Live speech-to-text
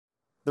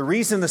The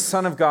reason the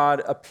Son of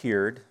God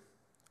appeared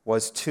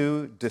was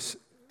to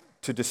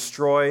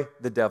destroy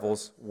the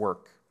devil's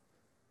work.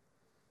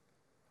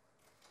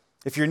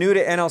 If you're new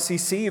to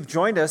NLCC, you've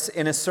joined us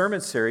in a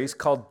sermon series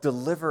called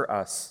Deliver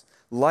Us,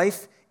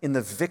 Life in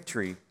the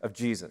Victory of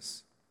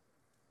Jesus.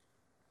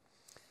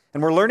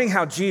 And we're learning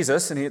how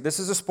Jesus, and this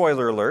is a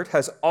spoiler alert,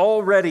 has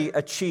already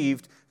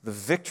achieved the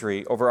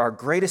victory over our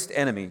greatest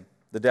enemy,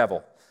 the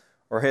devil,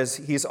 or as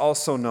he's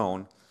also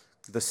known,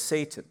 the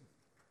Satan.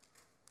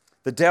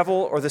 The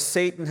devil or the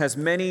Satan has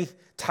many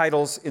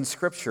titles in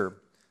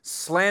Scripture: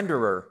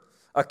 slanderer,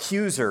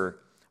 accuser,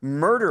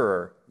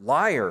 murderer,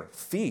 liar,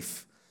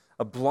 thief,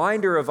 a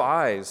blinder of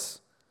eyes,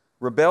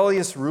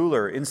 rebellious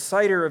ruler,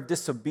 inciter of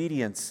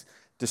disobedience,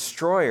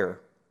 destroyer.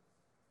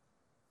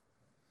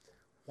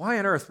 Why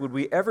on earth would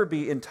we ever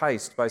be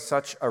enticed by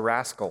such a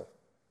rascal?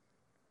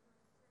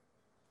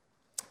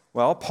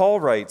 Well,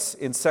 Paul writes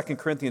in 2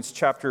 Corinthians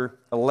chapter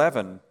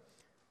 11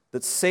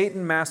 that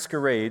Satan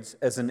masquerades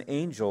as an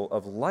angel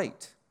of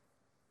light.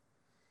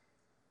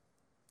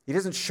 He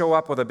doesn't show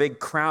up with a big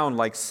crown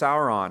like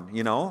Sauron,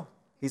 you know.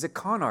 He's a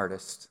con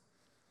artist.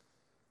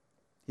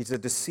 He's a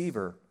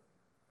deceiver.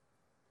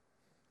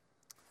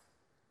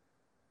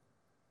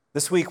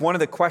 This week, one of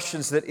the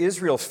questions that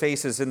Israel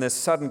faces in this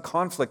sudden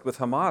conflict with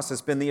Hamas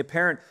has been the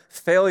apparent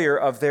failure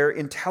of their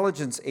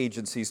intelligence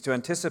agencies to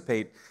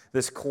anticipate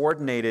this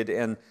coordinated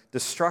and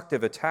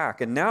destructive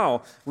attack. And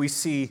now we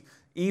see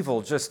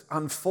evil just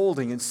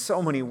unfolding in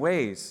so many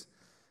ways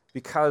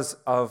because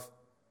of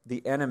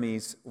the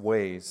enemy's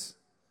ways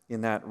in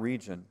that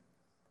region.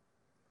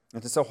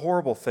 And it's a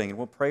horrible thing, and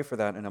we'll pray for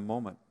that in a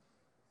moment.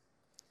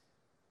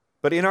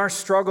 But in our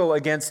struggle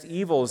against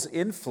evil's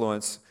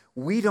influence,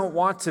 we don't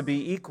want to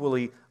be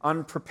equally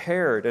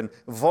unprepared and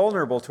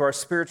vulnerable to our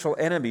spiritual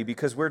enemy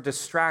because we're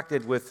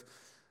distracted with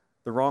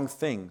the wrong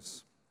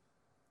things.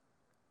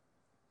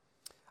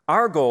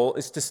 Our goal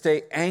is to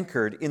stay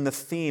anchored in the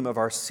theme of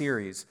our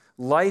series,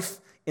 Life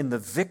in the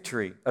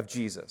Victory of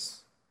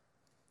Jesus.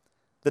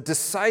 The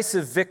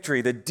decisive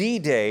victory, the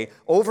D-Day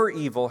over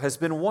evil has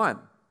been won.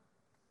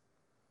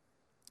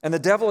 And the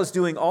devil is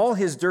doing all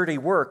his dirty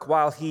work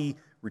while he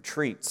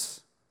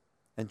retreats.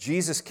 And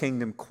Jesus'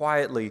 kingdom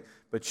quietly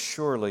but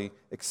surely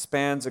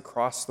expands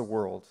across the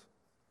world.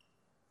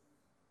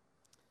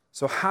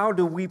 So how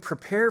do we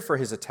prepare for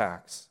his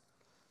attacks?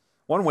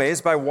 One way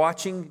is by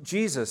watching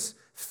Jesus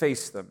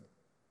face them.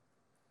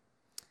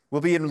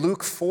 We'll be in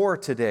Luke 4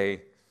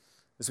 today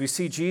as we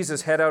see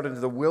Jesus head out into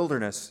the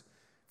wilderness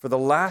for the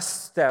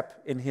last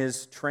step in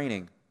his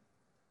training.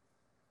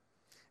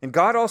 And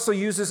God also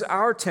uses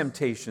our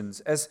temptations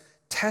as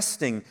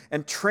testing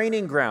and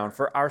training ground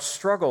for our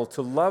struggle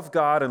to love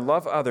God and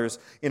love others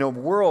in a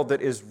world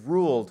that is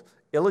ruled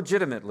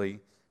illegitimately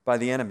by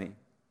the enemy.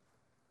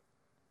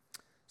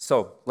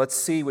 So let's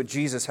see what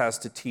Jesus has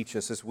to teach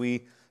us as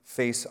we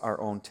face our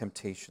own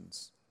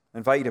temptations. I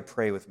invite you to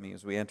pray with me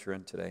as we enter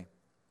in today.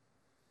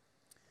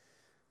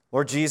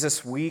 Lord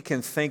Jesus, we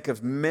can think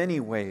of many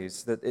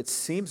ways that it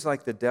seems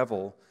like the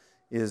devil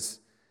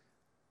is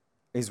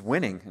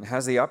winning and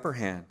has the upper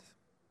hand.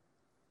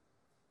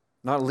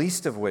 Not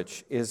least of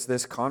which is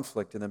this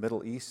conflict in the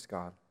Middle East,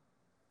 God.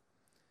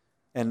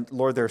 And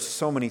Lord, there are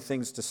so many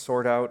things to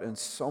sort out and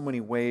so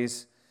many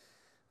ways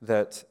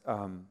that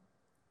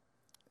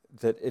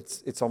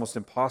it's almost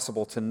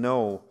impossible to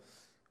know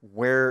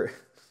where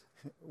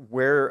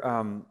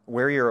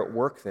you're at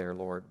work there,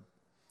 Lord.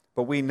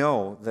 But we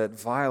know that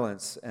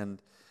violence and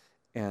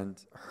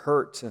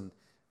hurt and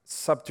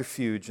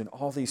subterfuge and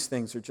all these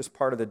things are just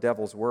part of the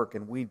devil's work,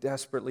 and we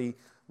desperately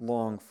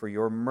long for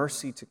your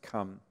mercy to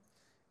come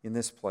in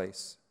this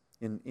place,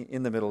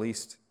 in the Middle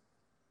East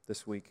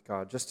this week,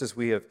 God, just as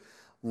we have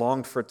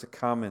longed for it to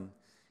come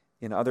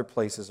in other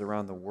places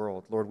around the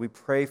world. Lord, we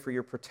pray for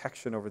your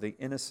protection over the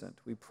innocent.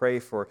 We pray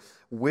for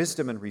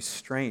wisdom and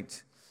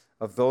restraint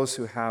of those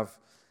who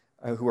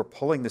are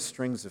pulling the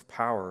strings of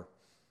power.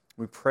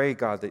 We pray,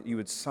 God, that you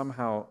would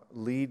somehow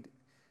lead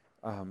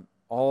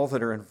all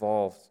that are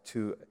involved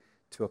to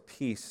a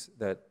peace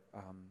that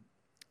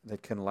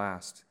can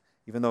last,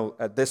 even though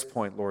at this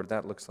point, Lord,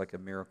 that looks like a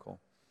miracle.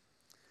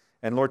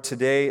 And Lord,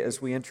 today, as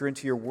we enter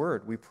into your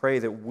word, we pray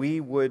that we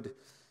would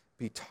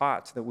be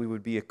taught, that we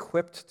would be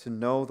equipped to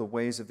know the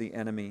ways of the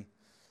enemy,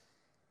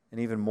 and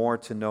even more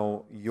to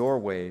know your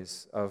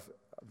ways of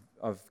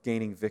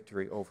gaining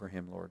victory over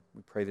him, Lord.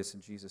 We pray this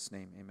in Jesus'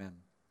 name. Amen.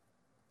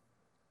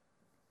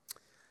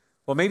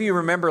 Well, maybe you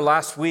remember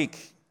last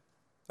week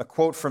a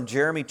quote from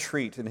Jeremy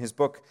Treat in his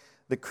book,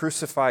 The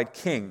Crucified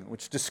King,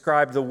 which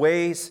described the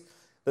ways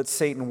that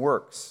Satan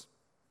works.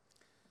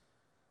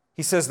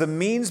 He says the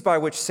means by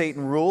which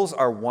Satan rules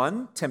are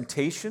 1,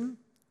 temptation,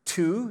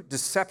 2,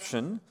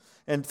 deception,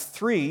 and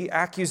 3,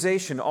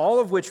 accusation, all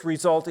of which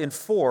result in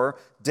 4,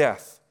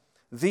 death.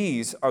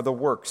 These are the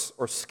works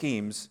or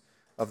schemes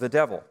of the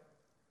devil.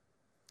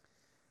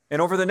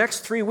 And over the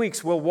next 3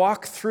 weeks, we'll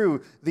walk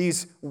through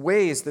these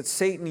ways that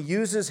Satan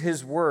uses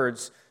his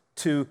words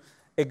to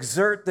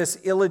exert this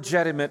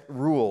illegitimate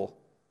rule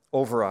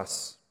over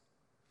us.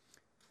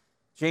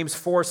 James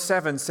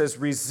 4:7 says,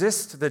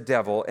 resist the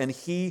devil and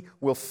he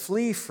will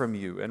flee from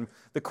you. And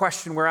the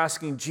question we're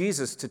asking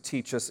Jesus to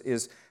teach us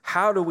is,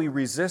 how do we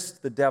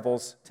resist the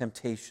devil's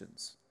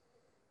temptations?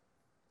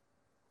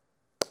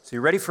 So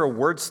you ready for a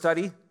word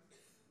study?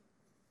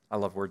 I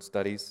love word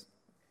studies.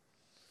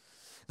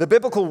 The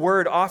biblical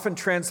word often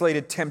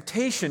translated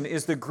temptation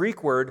is the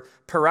Greek word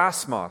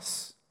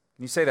parasmos.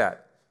 Can you say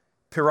that?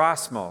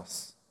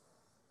 Parasmos.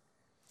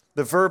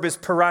 The verb is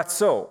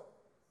parazzo.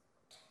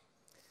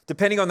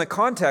 Depending on the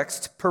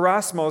context,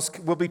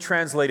 parasmos will be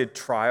translated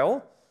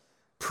trial,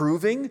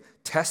 proving,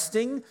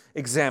 testing,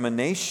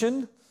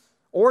 examination,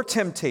 or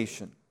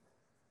temptation.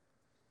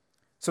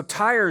 So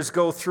tires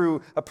go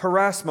through a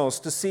parasmos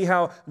to see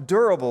how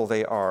durable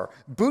they are.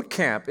 Boot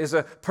camp is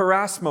a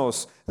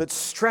parasmos that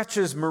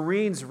stretches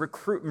marine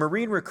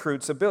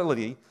recruits'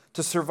 ability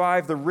to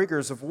survive the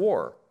rigors of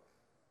war.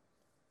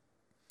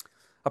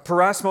 A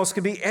parasmos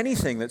can be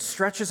anything that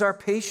stretches our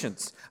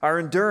patience, our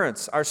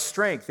endurance, our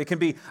strength. It can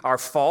be our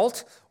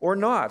fault or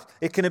not.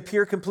 It can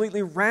appear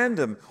completely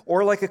random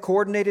or like a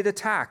coordinated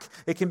attack.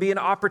 It can be an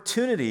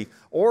opportunity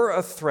or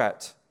a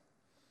threat.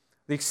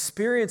 The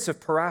experience of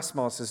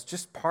parasmos is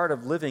just part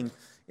of living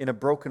in a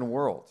broken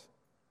world.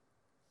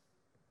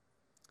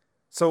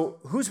 So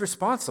who's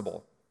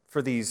responsible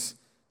for these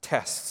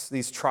tests,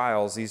 these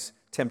trials, these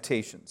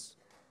temptations?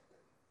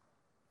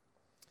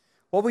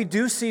 Well, we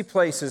do see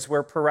places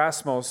where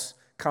parasmos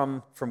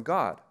come from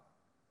God.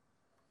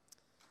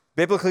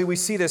 Biblically, we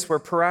see this where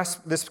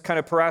this kind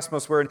of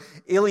parasmos, where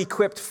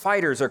ill-equipped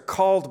fighters are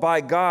called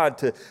by God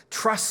to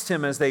trust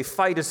Him as they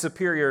fight a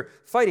superior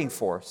fighting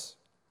force.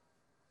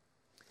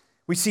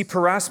 We see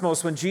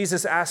parasmos when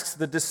Jesus asks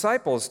the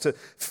disciples to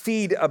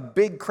feed a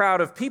big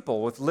crowd of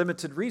people with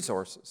limited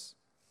resources.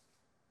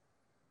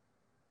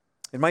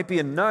 It might be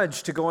a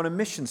nudge to go on a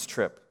missions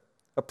trip,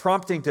 a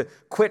prompting to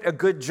quit a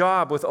good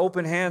job with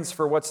open hands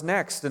for what's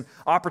next, an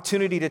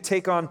opportunity to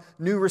take on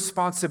new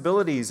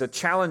responsibilities, a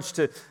challenge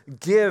to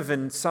give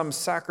in some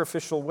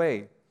sacrificial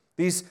way.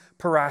 These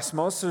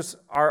parasmos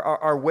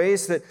are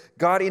ways that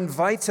God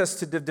invites us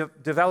to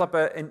develop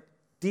a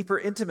deeper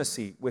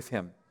intimacy with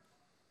Him,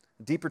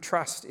 deeper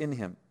trust in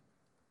Him.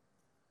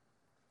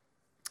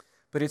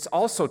 But it's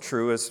also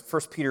true, as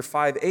 1 Peter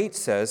 5:8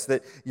 says,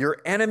 that your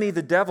enemy,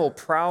 the devil,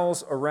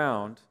 prowls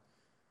around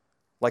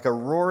like a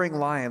roaring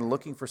lion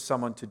looking for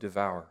someone to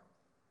devour.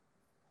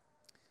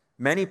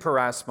 Many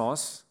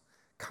parasmos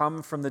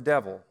come from the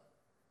devil,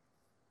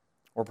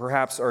 or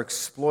perhaps are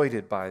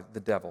exploited by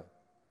the devil.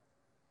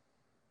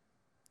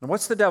 And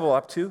what's the devil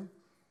up to?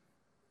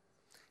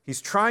 He's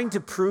trying to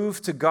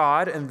prove to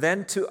God and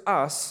then to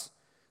us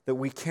that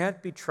we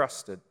can't be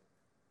trusted.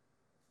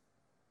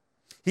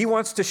 He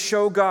wants to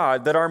show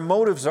God that our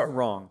motives are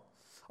wrong,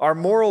 our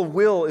moral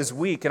will is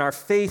weak, and our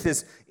faith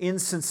is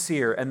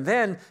insincere. And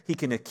then he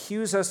can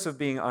accuse us of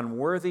being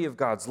unworthy of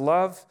God's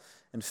love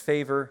and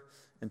favor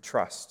and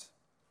trust.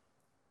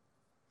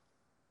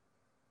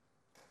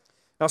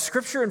 Now,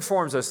 Scripture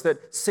informs us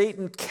that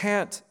Satan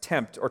can't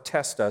tempt or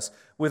test us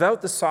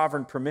without the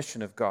sovereign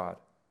permission of God.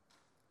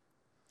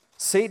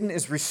 Satan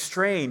is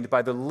restrained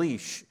by the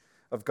leash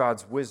of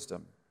God's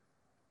wisdom.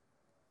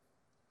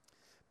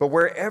 But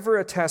wherever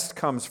a test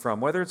comes from,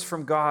 whether it's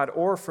from God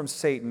or from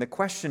Satan, the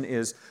question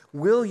is,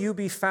 will you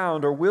be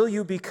found or will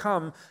you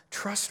become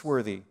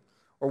trustworthy,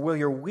 or will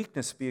your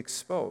weakness be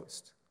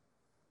exposed?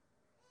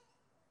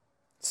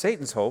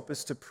 Satan's hope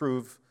is to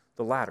prove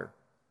the latter.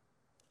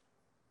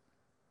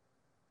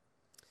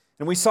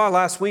 And we saw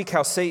last week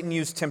how Satan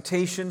used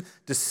temptation,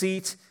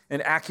 deceit,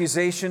 and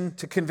accusation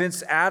to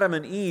convince Adam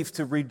and Eve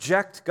to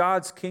reject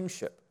God's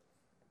kingship.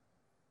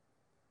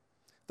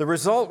 The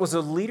result was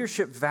a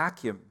leadership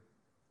vacuum.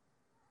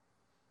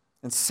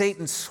 And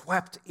Satan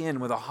swept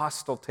in with a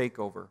hostile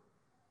takeover.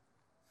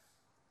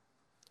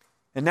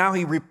 And now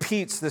he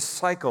repeats this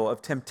cycle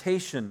of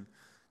temptation,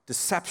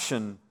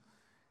 deception,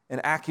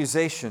 and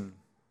accusation.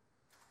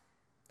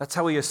 That's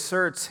how he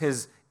asserts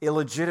his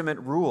illegitimate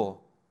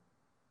rule.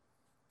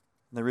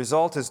 And the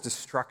result is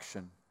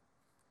destruction.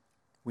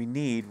 We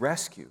need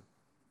rescue.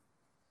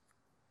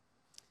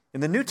 In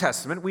the New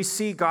Testament, we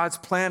see God's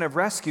plan of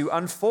rescue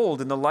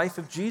unfold in the life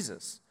of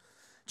Jesus.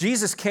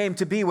 Jesus came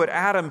to be what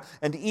Adam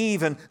and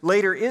Eve and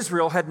later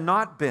Israel had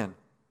not been.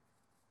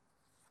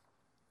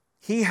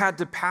 He had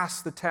to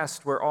pass the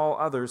test where all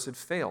others had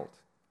failed.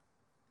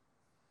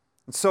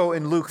 And so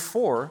in Luke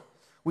 4,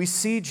 we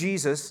see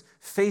Jesus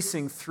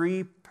facing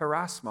 3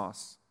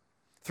 parasmos,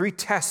 3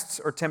 tests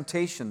or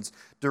temptations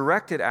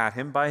directed at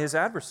him by his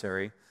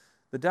adversary,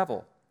 the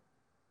devil.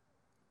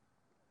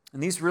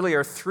 And these really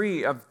are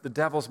 3 of the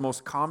devil's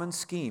most common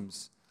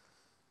schemes.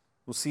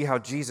 We'll see how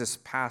Jesus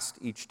passed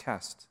each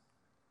test.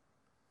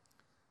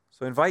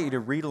 So I invite you to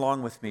read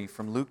along with me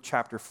from Luke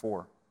chapter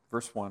 4,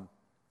 verse 1.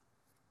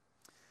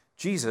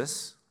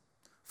 Jesus,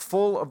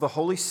 full of the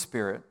Holy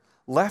Spirit,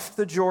 left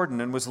the Jordan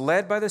and was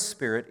led by the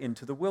Spirit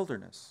into the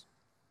wilderness,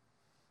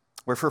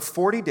 where for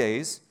 40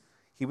 days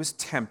he was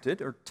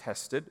tempted or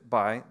tested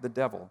by the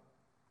devil.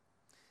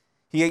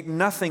 He ate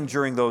nothing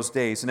during those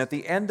days, and at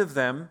the end of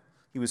them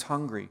he was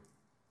hungry.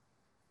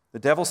 The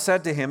devil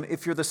said to him,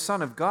 "If you're the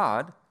Son of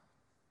God,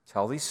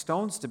 tell these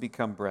stones to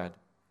become bread."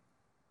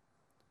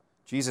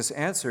 Jesus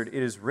answered,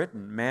 "It is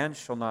written, man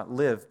shall not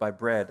live by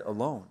bread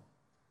alone."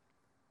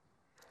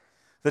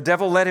 The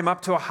devil led him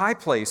up to a high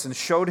place and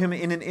showed him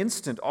in an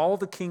instant all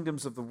the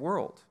kingdoms of the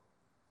world.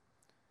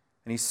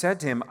 And he said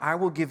to him, "I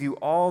will give you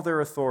all their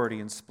authority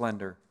and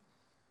splendor.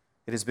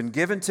 It has been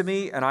given to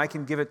me, and I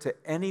can give it to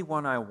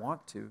anyone I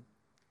want to.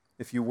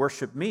 If you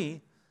worship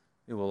me,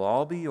 it will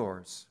all be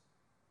yours."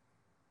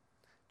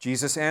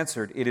 Jesus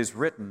answered, "It is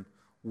written,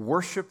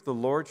 worship the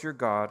Lord your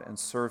God and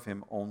serve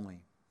him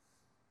only."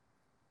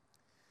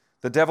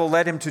 The devil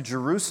led him to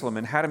Jerusalem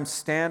and had him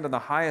stand on the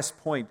highest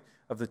point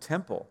of the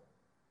temple.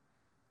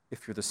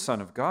 "If you're the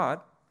Son of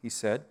God," he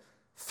said,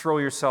 "throw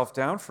yourself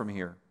down from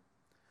here.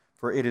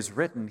 For it is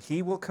written,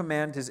 he will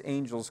command his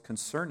angels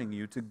concerning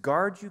you to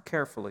guard you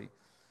carefully.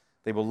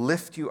 They will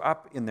lift you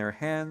up in their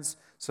hands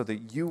so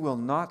that you will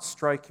not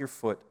strike your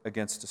foot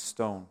against a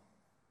stone."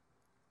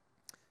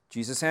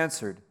 Jesus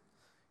answered,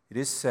 "It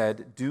is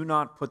said, do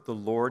not put the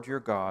Lord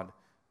your God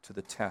to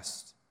the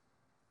test."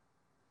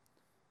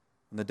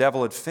 When the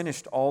devil had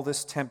finished all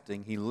this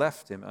tempting, he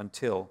left him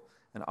until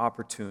an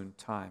opportune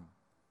time.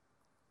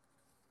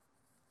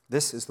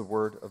 This is the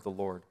word of the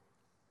Lord.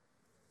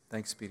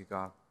 Thanks be to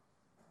God.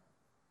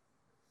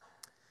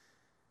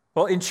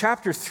 Well, in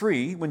chapter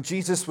 3, when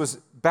Jesus was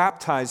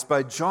baptized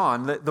by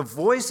John, the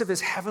voice of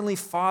his heavenly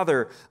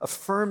Father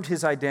affirmed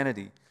his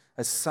identity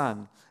as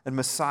Son and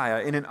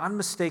Messiah in an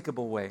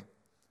unmistakable way.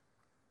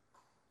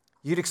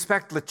 You'd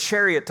expect the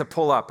chariot to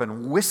pull up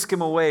and whisk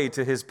him away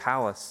to his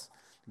palace,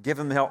 give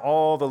him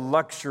all the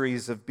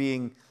luxuries of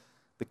being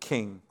the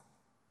king.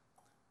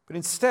 But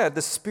instead,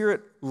 the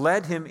Spirit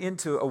led him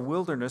into a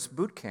wilderness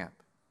boot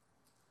camp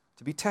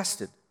to be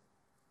tested,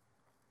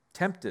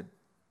 tempted,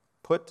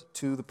 put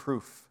to the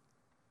proof.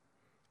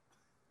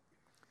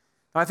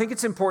 Now, I think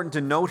it's important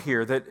to note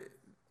here that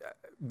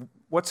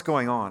what's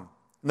going on.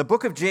 And the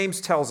book of James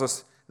tells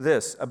us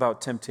this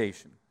about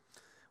temptation.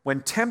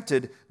 When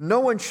tempted, no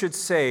one should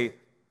say,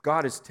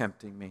 "God is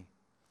tempting me."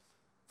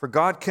 For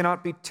God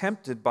cannot be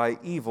tempted by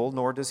evil,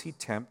 nor does he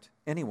tempt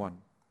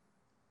anyone.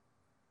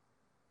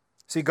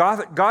 See,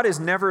 God is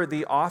never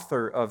the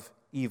author of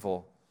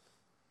evil.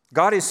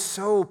 God is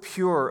so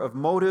pure of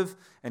motive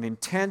and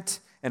intent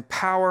and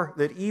power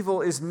that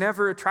evil is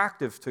never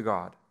attractive to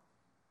God.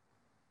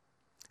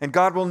 And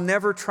God will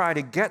never try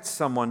to get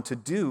someone to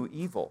do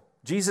evil.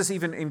 Jesus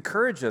even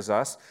encourages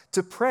us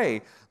to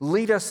pray,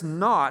 "Lead us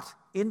not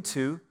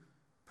into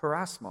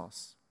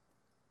parasmos."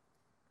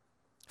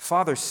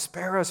 Father,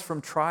 spare us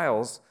from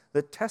trials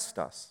that test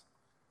us.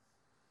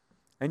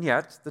 And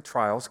yet, the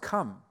trials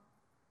come.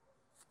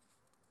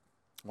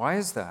 Why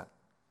is that?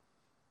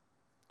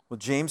 Well,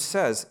 James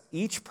says,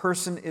 each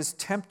person is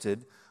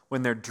tempted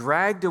when they're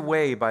dragged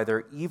away by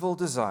their evil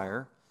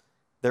desire,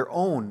 their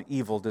own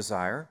evil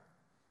desire,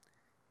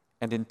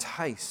 and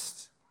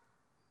enticed.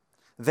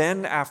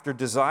 Then, after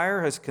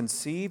desire has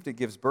conceived, it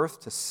gives birth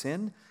to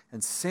sin,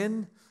 and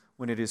sin,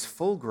 when it is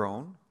full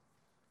grown,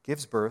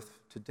 gives birth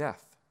to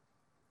death.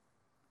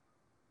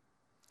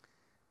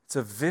 It's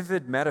a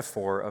vivid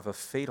metaphor of a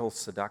fatal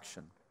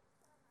seduction.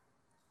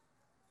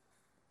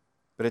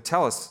 But it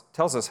tells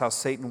us how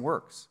Satan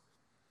works.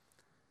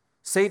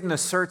 Satan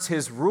asserts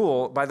his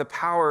rule by the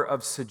power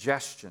of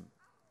suggestion.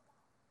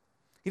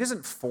 He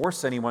doesn't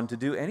force anyone to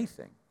do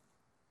anything.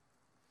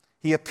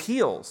 He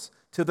appeals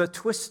to the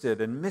twisted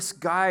and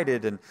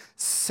misguided and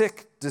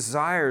sick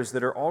desires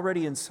that are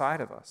already inside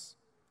of us.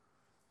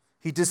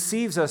 He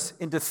deceives us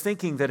into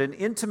thinking that an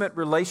intimate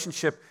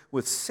relationship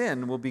with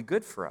sin will be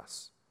good for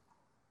us.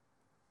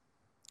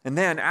 And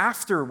then,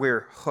 after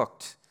we're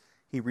hooked,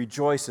 he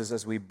rejoices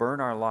as we burn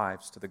our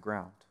lives to the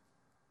ground.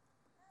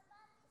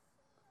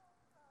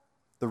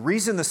 The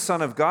reason the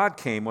Son of God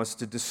came was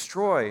to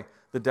destroy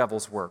the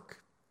devil's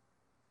work.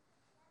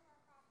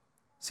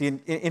 See,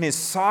 in his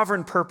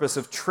sovereign purpose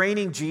of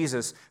training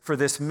Jesus for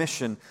this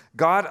mission,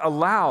 God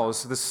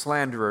allows the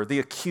slanderer, the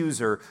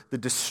accuser, the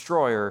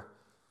destroyer,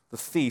 the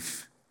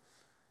thief,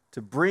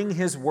 to bring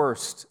his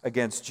worst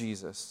against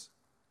Jesus.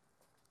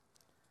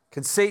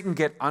 Can Satan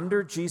get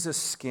under Jesus'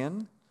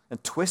 skin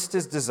and twist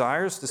his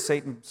desires to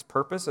Satan's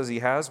purpose as he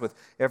has with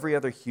every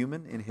other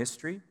human in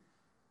history?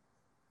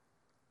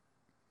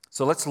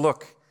 So let's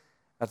look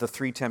at the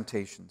three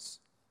temptations.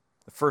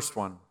 The first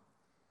one,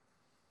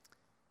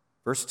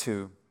 verse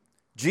 2,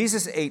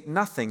 Jesus ate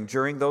nothing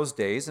during those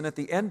days, and at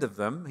the end of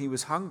them he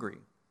was hungry.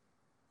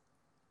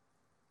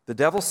 The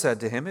devil said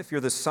to him, "If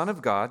you're the Son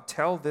of God,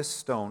 tell this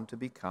stone to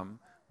become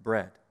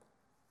bread."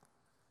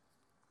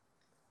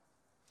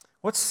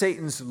 What's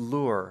Satan's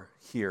lure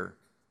here?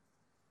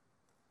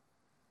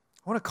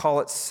 I want to call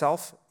it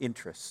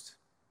self-interest.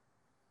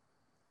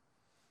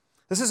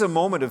 This is a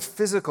moment of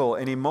physical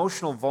and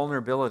emotional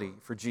vulnerability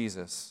for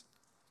Jesus.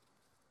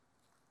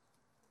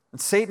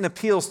 And Satan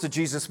appeals to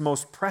Jesus'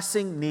 most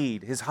pressing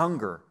need, his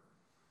hunger.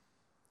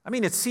 I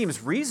mean, it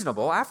seems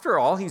reasonable. After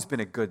all, he's been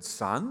a good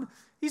son.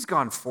 He's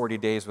gone 40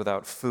 days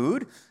without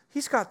food.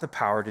 He's got the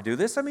power to do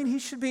this. I mean, he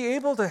should be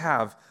able to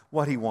have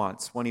what he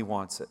wants when he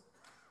wants it.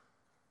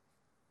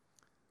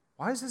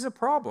 Why is this a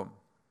problem?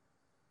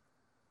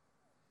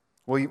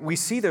 Well, we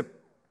see the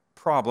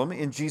problem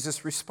in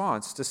Jesus'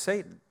 response to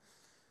Satan.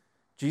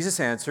 Jesus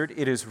answered,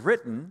 "It is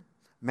written,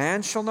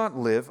 man shall not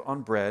live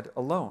on bread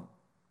alone."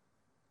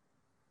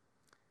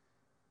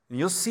 And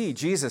you'll see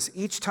Jesus,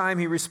 each time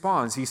he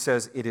responds, he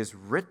says, "It is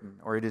written,"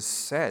 or "it is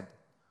said."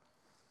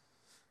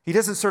 He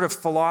doesn't sort of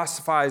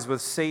philosophize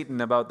with Satan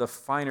about the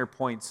finer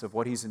points of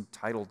what he's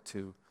entitled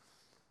to.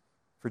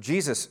 For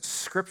Jesus,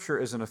 Scripture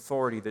is an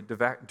authority that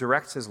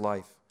directs his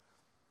life.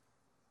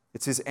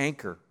 It's his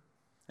anchor.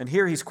 And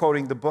here he's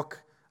quoting the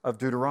book of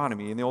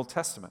Deuteronomy in the Old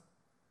Testament.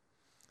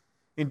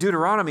 In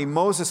Deuteronomy,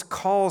 Moses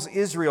calls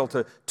Israel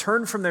to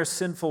turn from their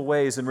sinful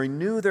ways and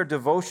renew their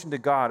devotion to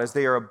God as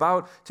they are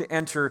about to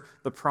enter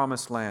the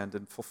promised land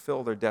and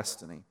fulfill their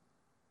destiny.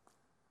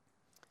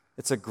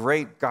 It's a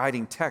great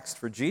guiding text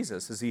for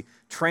Jesus as he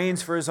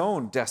trains for his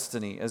own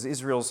destiny as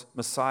Israel's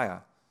Messiah.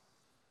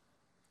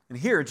 And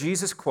here,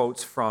 Jesus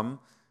quotes from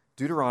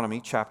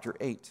Deuteronomy chapter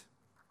 8.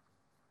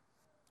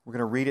 We're going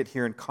to read it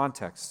here in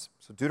context.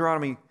 So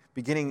Deuteronomy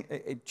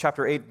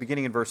chapter 8,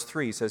 beginning in verse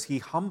 3, says, "He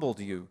humbled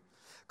you,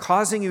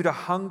 causing you to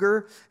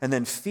hunger, and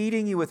then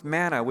feeding you with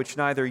manna, which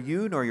neither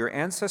you nor your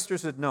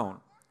ancestors had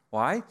known."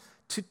 Why?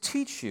 "To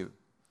teach you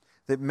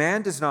that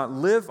man does not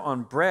live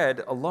on bread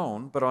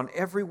alone, but on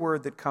every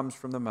word that comes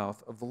from the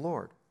mouth of the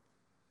Lord.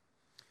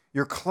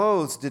 Your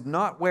clothes did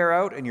not wear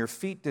out, and your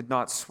feet did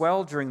not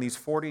swell during these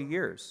 40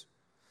 years.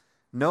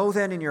 Know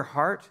then in your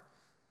heart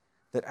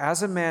that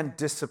as a man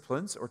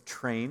disciplines or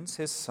trains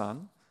his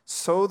son,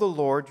 so the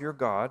Lord your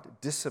God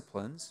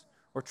disciplines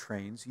or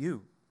trains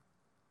you."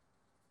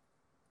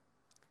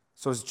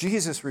 So as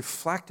Jesus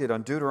reflected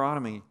on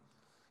Deuteronomy,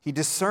 he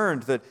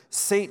discerned that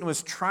Satan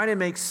was trying to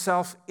make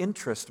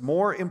self-interest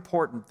more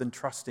important than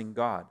trusting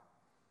God.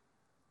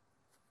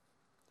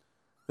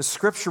 The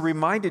Scripture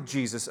reminded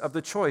Jesus of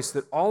the choice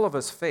that all of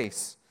us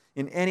face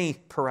in any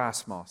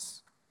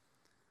parasmos.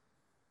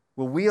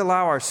 Will we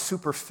allow our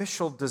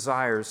superficial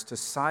desires to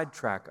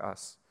sidetrack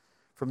us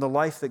from the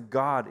life that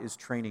God is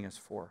training us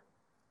for?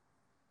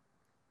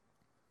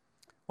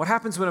 What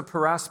happens when a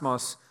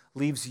parasmos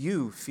leaves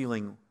you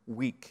feeling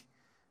weak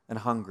and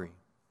hungry?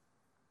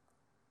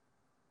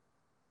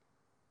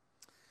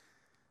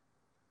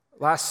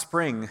 Last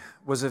spring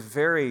was a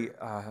very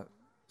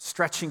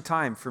stretching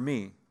time for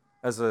me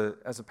as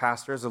a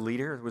pastor, as a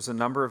leader. There was a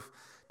number of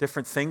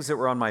different things that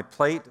were on my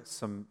plate,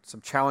 some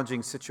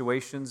challenging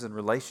situations and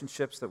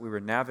relationships that we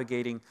were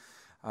navigating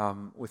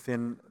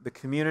within the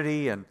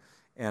community, and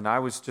I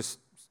was just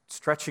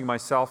stretching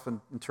myself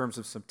in terms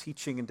of some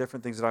teaching and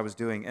different things that I was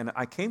doing. And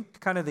I came to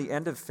kind of the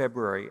end of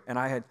February, and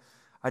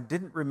I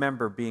didn't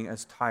remember being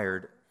as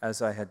tired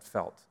as I had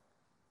felt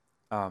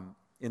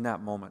in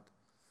that moment.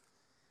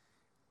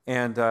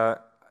 And I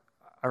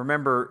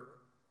remember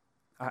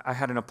I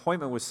had an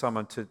appointment with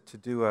someone to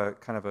do a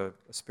kind of a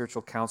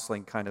spiritual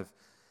counseling kind of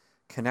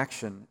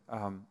connection.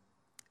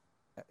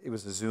 It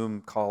was a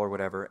Zoom call or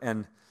whatever,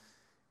 and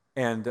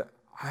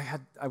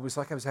I was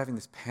having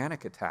this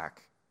panic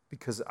attack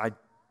because I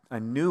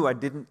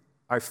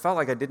felt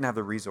like I didn't have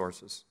the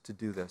resources to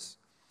do this.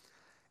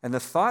 And the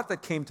thought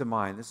that came to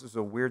mind, this was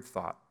a weird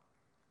thought,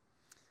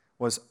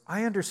 was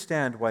I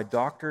understand why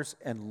doctors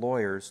and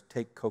lawyers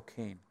take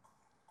cocaine.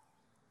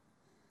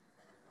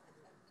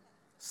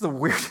 It's the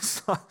weirdest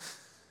thought.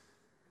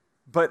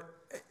 But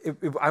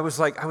I was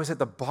at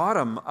the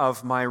bottom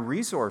of my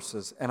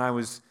resources, and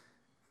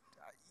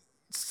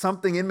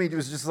something in me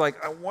was just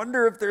like, I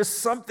wonder if there's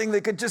something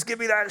that could just give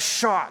me that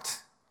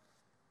shot.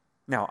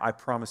 Now, I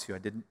promise you, I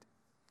didn't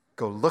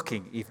go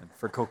looking even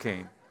for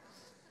cocaine.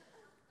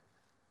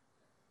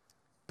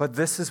 But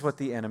this is what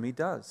the enemy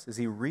does, is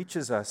he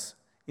reaches us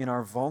in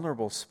our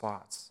vulnerable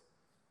spots.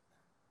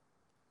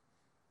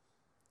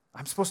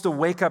 I'm supposed to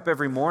wake up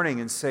every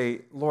morning and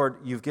say, Lord,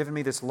 you've given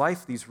me this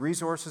life, these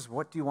resources.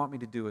 What do you want me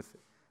to do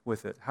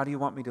with it? How do you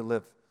want me to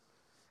live?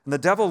 And the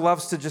devil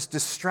loves to just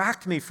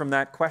distract me from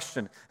that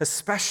question,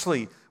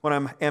 especially when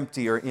I'm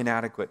empty or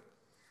inadequate.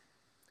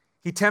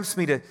 He tempts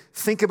me to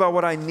think about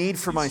what I need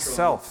for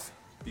myself.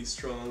 Be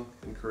strong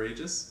and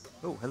courageous.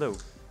 Oh, hello.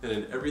 And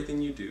in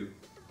everything you do,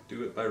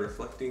 do it by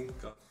reflecting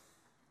God.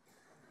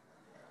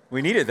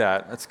 We needed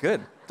that. That's good.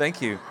 Thank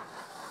you.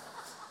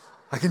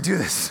 I can do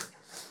this.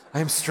 I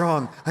am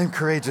strong. I am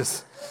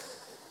courageous.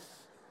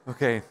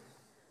 Okay.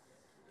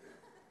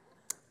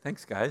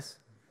 Thanks, guys.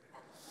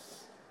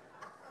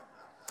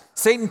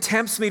 Satan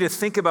tempts me to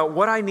think about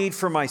what I need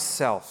for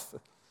myself.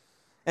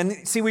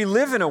 And see, we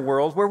live in a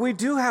world where we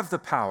do have the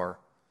power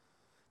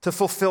to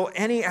fulfill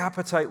any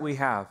appetite we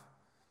have.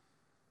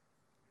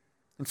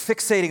 And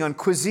fixating on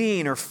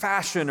cuisine or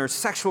fashion or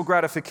sexual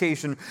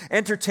gratification,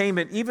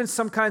 entertainment, even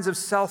some kinds of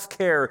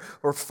self-care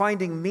or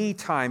finding me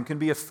time can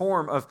be a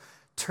form of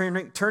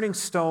turning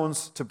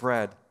stones to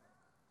bread.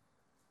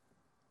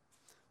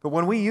 But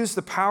when we use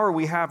the power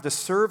we have to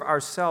serve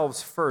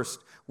ourselves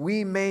first,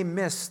 we may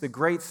miss the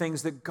great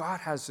things that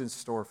God has in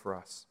store for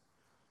us.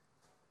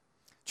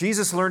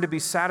 Jesus learned to be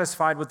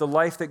satisfied with the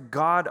life that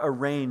God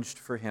arranged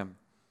for him.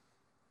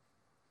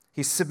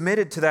 He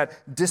submitted to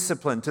that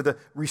discipline, to the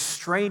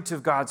restraint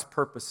of God's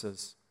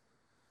purposes.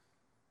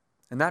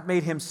 And that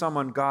made him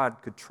someone God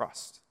could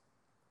trust.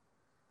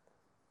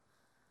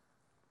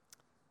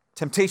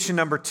 Temptation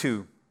number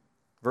 2,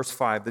 verse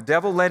 5. The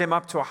devil led him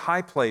up to a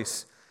high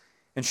place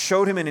and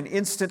showed him in an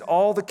instant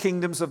all the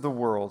kingdoms of the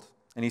world.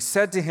 And he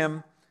said to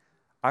him,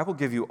 I will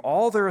give you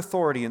all their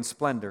authority and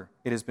splendor.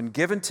 It has been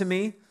given to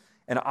me,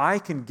 and I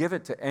can give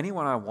it to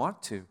anyone I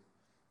want to.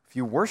 If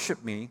you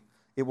worship me,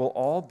 it will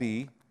all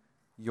be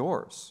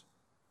yours.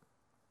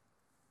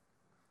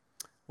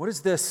 What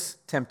is this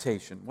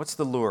temptation? What's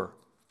the lure?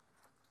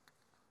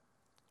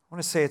 I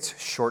want to say it's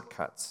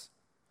shortcuts.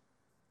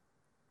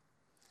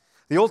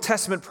 The Old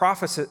Testament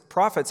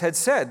prophets had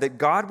said that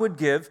God would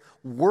give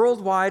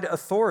worldwide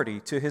authority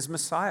to his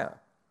Messiah.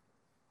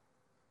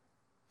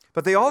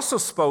 But they also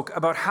spoke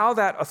about how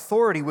that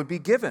authority would be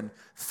given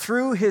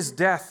through his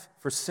death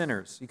for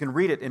sinners. You can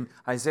read it in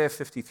Isaiah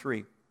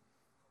 53.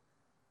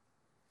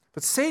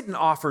 But Satan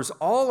offers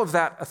all of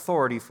that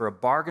authority for a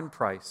bargain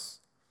price.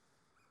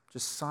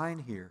 Just sign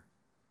here.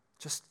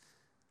 Just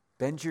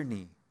bend your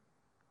knee.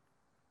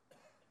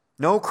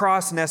 No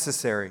cross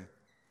necessary.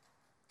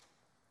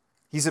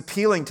 He's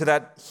appealing to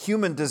that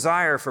human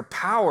desire for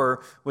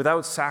power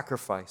without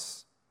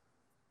sacrifice.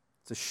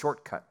 It's a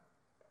shortcut.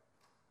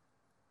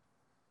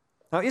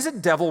 Now,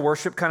 isn't devil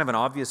worship kind of an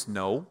obvious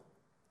no?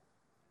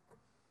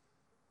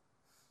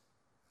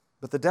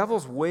 But the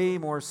devil's way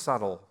more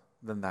subtle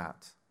than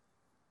that.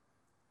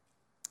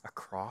 A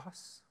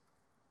cross?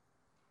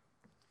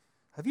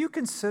 Have you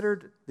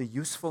considered the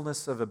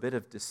usefulness of a bit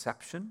of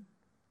deception,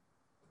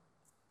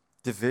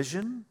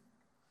 division,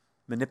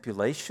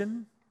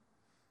 manipulation,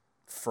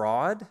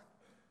 fraud,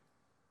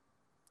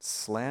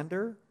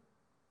 slander,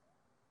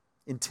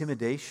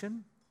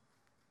 intimidation?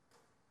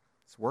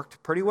 It's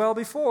worked pretty well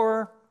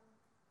before.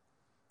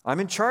 I'm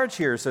in charge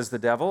here, says the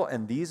devil,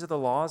 and these are the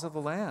laws of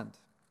the land.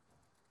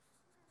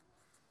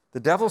 The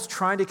devil's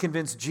trying to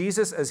convince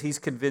Jesus, as he's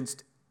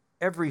convinced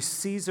every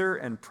Caesar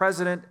and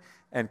president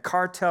and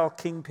cartel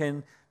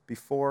kingpin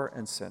before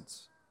and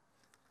since,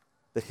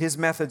 that his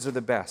methods are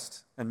the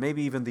best and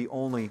maybe even the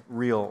only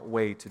real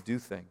way to do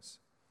things.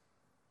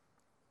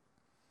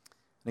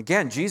 And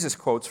again, Jesus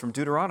quotes from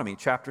Deuteronomy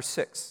chapter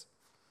 6.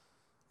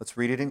 Let's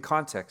read it in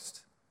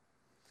context.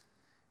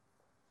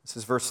 This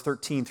is verse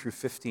 13 through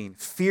 15.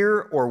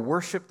 Fear or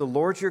worship the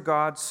Lord your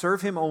God,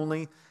 serve him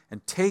only,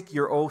 and take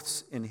your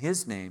oaths in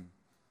his name.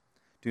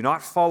 Do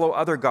not follow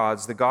other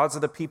gods, the gods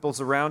of the peoples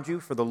around you,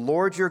 for the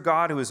Lord your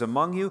God who is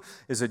among you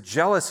is a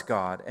jealous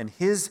God, and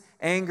his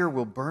anger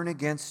will burn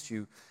against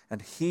you,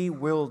 and he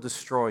will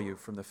destroy you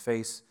from the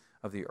face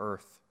of the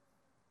earth.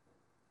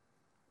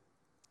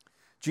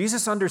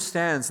 Jesus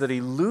understands that he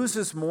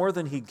loses more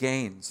than he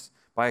gains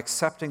by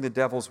accepting the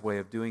devil's way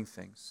of doing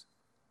things.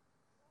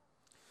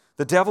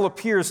 The devil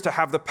appears to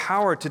have the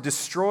power to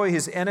destroy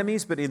his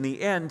enemies, but in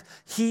the end,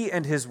 he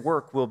and his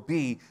work will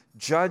be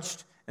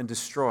judged and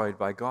destroyed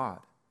by God.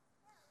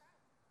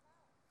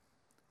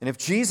 And if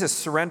Jesus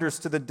surrenders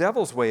to the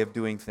devil's way of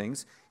doing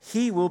things,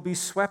 he will be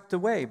swept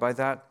away by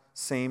that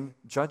same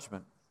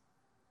judgment.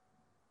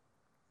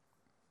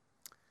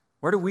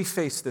 Where do we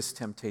face this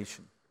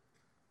temptation?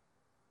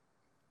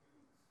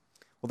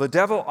 Well, the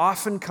devil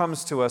often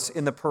comes to us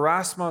in the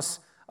parasmos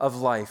of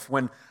life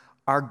when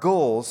our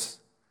goals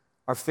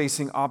are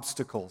facing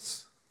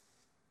obstacles.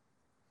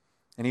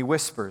 And he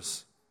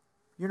whispers,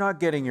 "You're not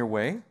getting your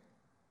way.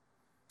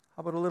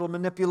 How about a little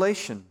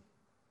manipulation?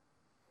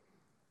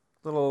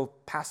 A little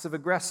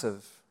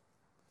passive-aggressive,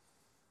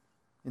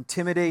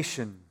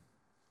 intimidation.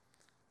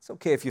 It's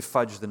okay if you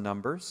fudge the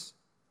numbers,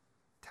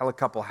 tell a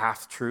couple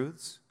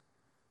half-truths,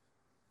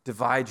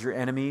 divide your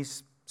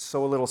enemies,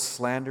 sow a little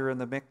slander in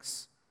the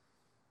mix.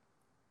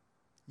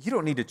 You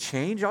don't need to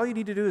change. All you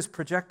need to do is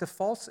project a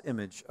false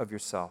image of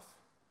yourself.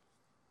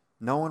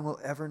 No one will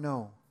ever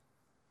know.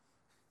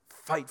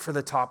 Fight for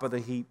the top of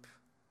the heap.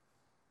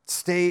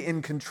 Stay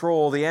in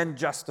control. The end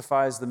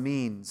justifies the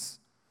means.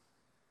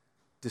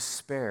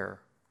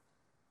 Despair.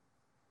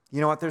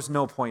 You know what? There's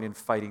no point in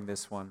fighting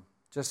this one.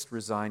 Just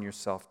resign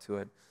yourself to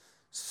it.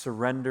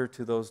 Surrender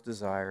to those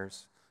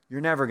desires.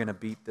 You're never going to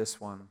beat this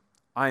one.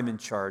 I'm in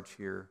charge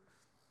here.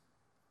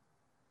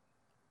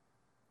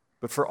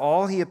 But for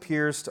all he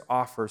appears to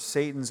offer,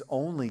 Satan's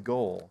only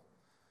goal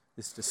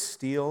is to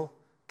steal,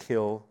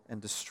 kill,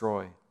 and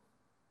destroy.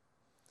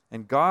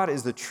 And God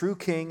is the true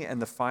king and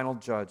the final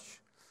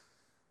judge.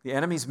 The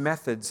enemy's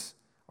methods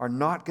are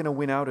not going to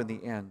win out in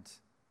the end.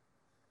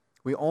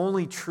 We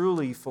only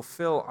truly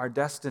fulfill our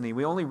destiny.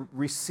 We only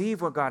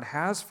receive what God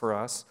has for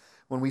us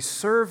when we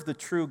serve the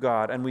true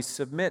God and we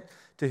submit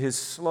to his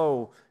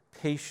slow,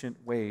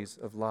 patient ways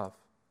of love.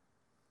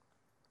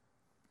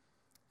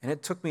 And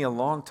it took me a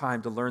long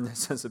time to learn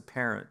this as a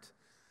parent,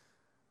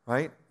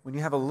 right? When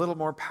you have a little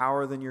more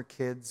power than your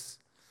kids,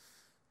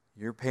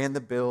 you're paying the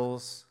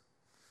bills,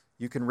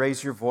 you can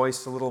raise your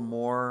voice a little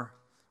more,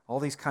 all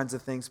these kinds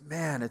of things.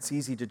 Man, it's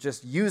easy to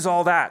just use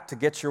all that to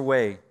get your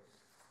way.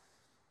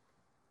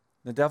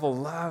 The devil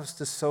loves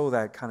to sow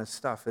that kind of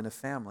stuff in a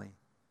family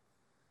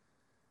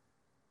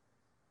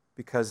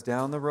because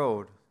down the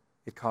road,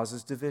 it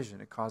causes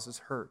division, it causes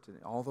hurt,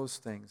 and all those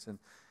things. And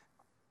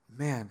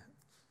man,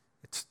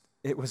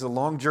 it was a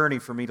long journey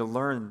for me to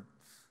learn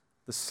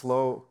the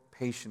slow,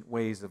 patient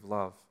ways of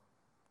love.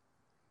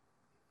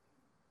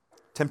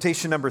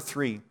 Temptation number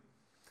 3.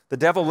 The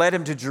devil led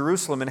him to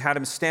Jerusalem and had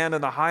him stand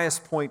on the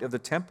highest point of the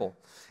temple.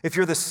 If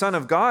you're the Son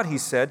of God, he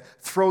said,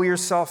 throw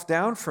yourself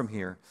down from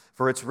here,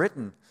 for it's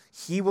written,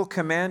 He will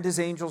command His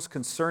angels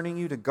concerning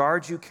you to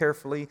guard you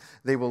carefully.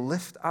 They will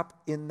lift you up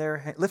in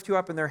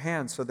their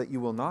hands so that you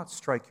will not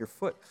strike your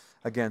foot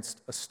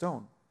against a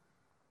stone.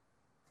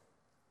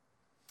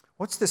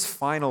 What's this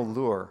final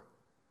lure?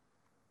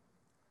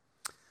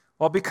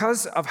 Well,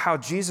 because of how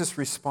Jesus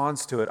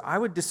responds to it, I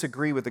would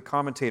disagree with the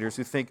commentators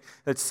who think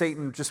that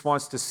Satan just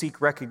wants to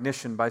seek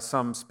recognition by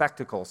some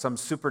spectacle, some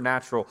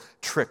supernatural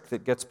trick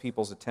that gets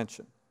people's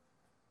attention.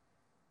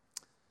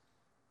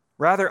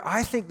 Rather,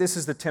 I think this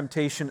is the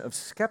temptation of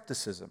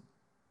skepticism.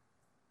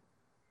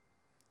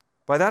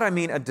 By that I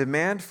mean a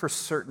demand for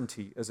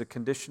certainty as a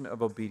condition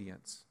of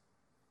obedience.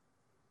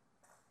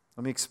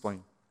 Let me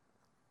explain.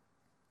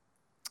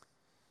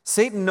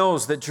 Satan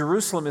knows that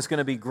Jerusalem is going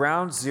to be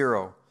ground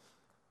zero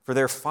for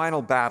their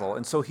final battle,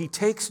 and so he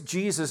takes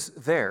Jesus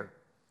there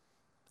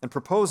and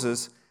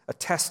proposes a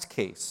test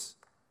case.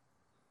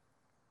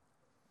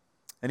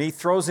 And he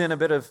throws in a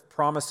bit of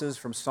promises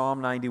from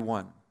Psalm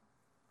 91.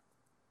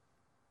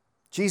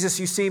 Jesus,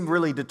 you seem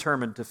really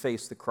determined to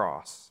face the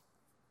cross.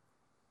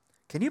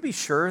 Can you be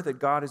sure that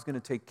God is going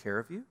to take care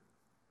of you?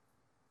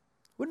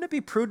 Wouldn't it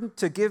be prudent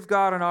to give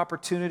God an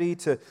opportunity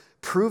to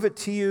prove it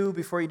to you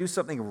before you do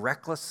something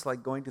reckless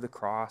like going to the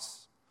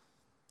cross?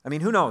 I mean,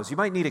 who knows? You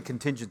might need a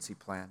contingency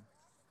plan.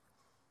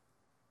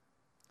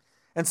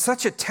 And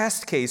such a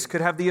test case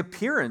could have the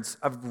appearance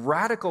of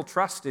radical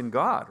trust in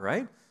God,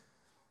 right?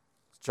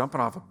 It's jumping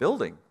off a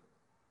building.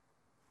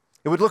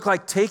 It would look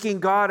like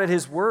taking God at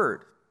His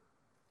word.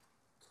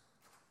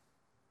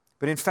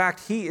 But in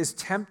fact, he is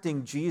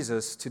tempting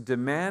Jesus to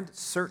demand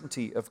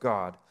certainty of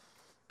God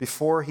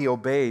before he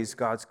obeys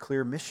God's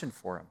clear mission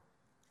for him.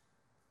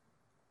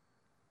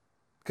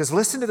 Because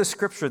listen to the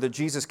scripture that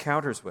Jesus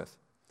counters with.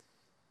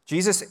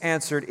 Jesus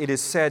answered, "It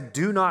is said,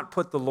 do not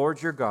put the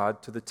Lord your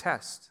God to the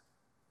test."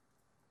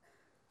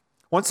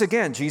 Once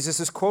again,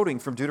 Jesus is quoting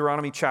from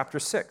Deuteronomy chapter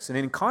 6. And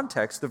in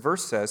context, the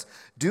verse says,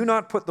 "Do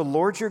not put the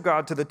Lord your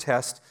God to the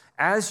test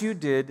as you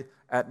did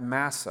at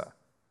Massah."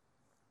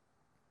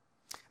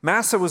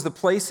 Massah was the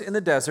place in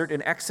the desert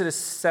in Exodus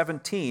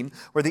 17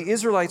 where the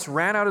Israelites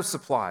ran out of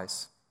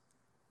supplies.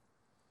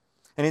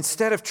 And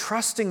instead of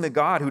trusting the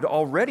God who'd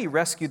already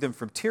rescued them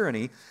from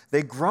tyranny,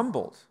 they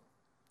grumbled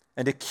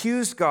and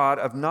accused God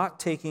of not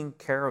taking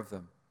care of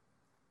them.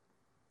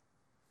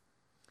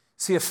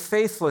 See, a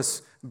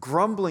faithless,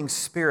 grumbling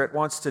spirit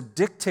wants to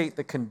dictate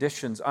the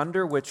conditions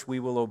under which we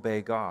will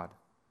obey God.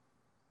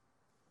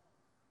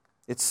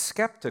 It's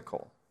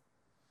skeptical.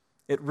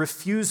 It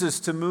refuses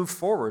to move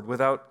forward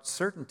without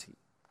certainty.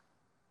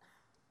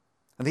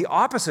 And the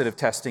opposite of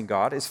testing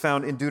God is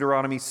found in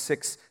Deuteronomy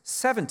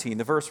 6:17,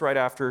 the verse right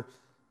after,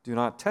 "Do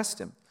not test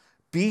him.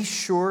 Be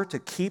sure to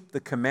keep the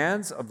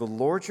commands of the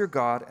Lord your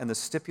God and the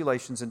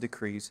stipulations and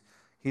decrees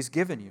he's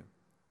given you."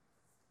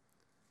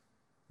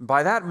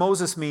 By that,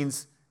 Moses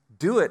means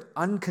do it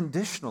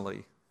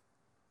unconditionally.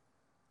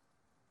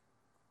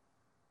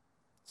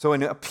 So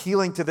in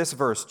appealing to this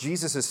verse,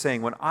 Jesus is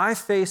saying, when I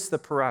face the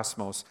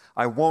parasmos,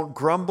 I won't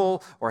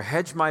grumble or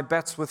hedge my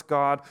bets with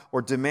God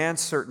or demand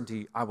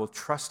certainty. I will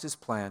trust his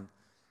plan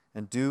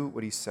and do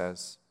what he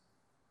says.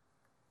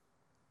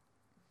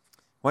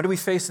 When do we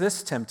face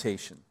this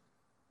temptation?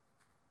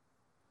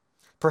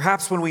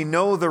 Perhaps when we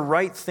know the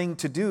right thing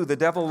to do, the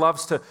devil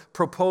loves to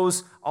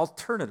propose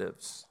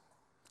alternatives,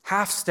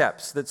 half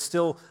steps that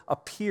still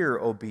appear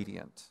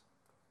obedient.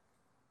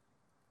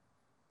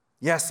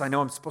 Yes, I know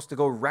I'm supposed to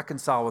go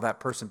reconcile with that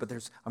person, but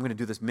I'm going to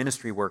do this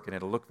ministry work and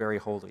it'll look very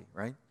holy,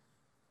 right?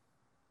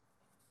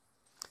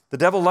 The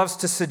devil loves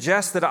to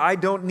suggest that I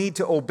don't need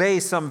to obey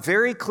some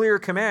very clear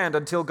command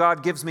until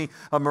God gives me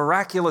a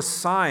miraculous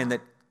sign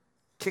that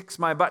kicks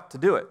my butt to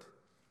do it.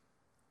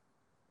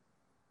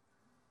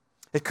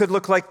 It could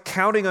look like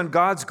counting on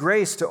God's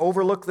grace to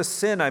overlook the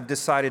sin I've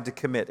decided to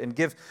commit and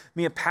give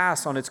me a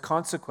pass on its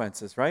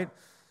consequences, right?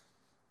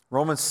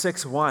 Romans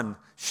 6:1,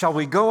 shall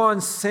we go on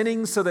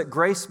sinning so that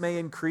grace may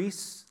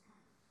increase?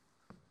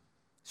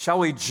 Shall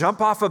we jump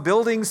off a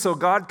building so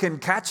God can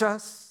catch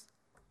us?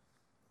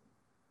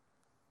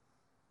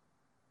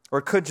 Or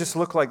it could just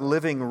look like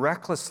living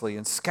recklessly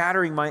and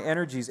scattering my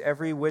energies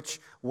every which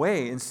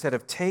way instead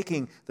of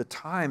taking the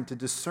time to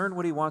discern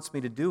what he wants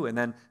me to do and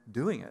then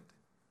doing it.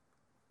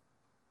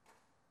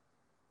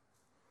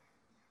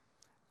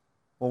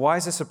 Well, why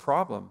is this a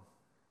problem?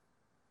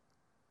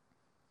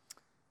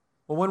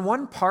 Well, when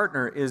one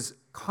partner is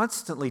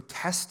constantly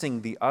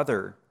testing the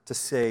other to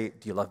say,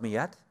 do you love me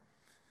yet?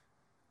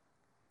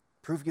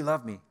 Prove you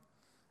love me.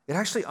 It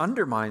actually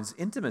undermines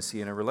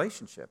intimacy in a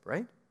relationship,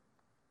 right?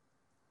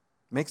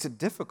 Makes it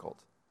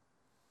difficult.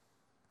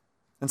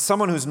 And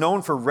someone who's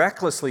known for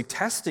recklessly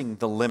testing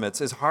the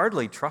limits is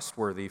hardly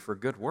trustworthy for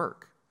good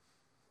work.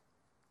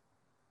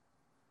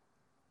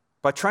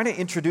 By trying to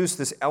introduce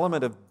this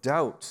element of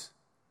doubt,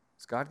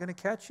 is God going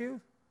to catch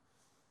you?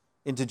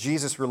 Into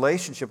Jesus'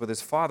 relationship with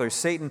his Father,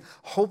 Satan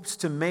hopes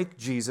to make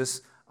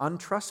Jesus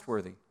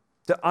untrustworthy,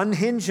 to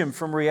unhinge him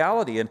from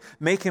reality and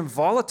make him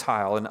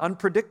volatile and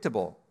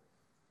unpredictable.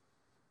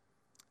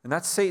 And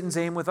that's Satan's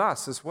aim with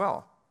us as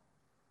well.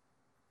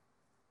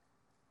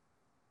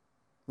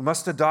 We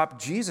must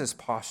adopt Jesus'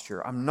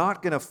 posture. I'm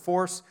not going to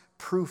force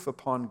proof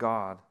upon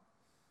God.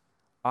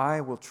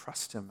 I will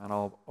trust him and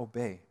I'll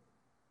obey.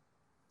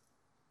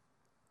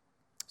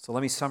 So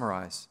let me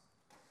summarize.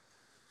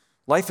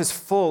 Life is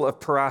full of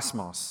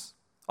parasmos,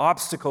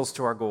 obstacles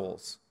to our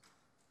goals.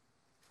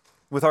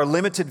 With our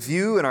limited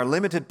view and our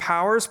limited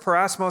powers,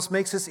 parasmos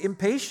makes us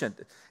impatient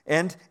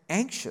and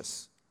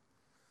anxious.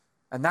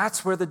 And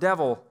that's where the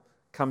devil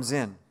comes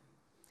in.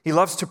 He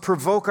loves to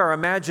provoke our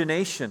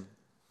imagination,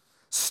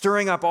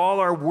 stirring up all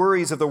our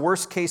worries of the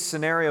worst-case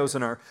scenarios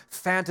and our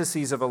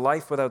fantasies of a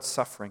life without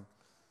suffering.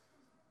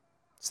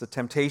 It's the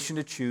temptation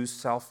to choose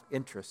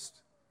self-interest.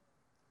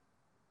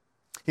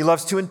 He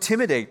loves to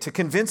intimidate, to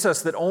convince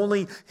us that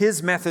only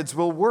his methods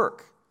will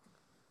work.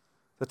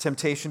 The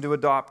temptation to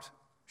adopt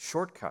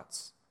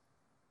shortcuts.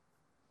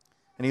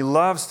 And he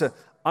loves to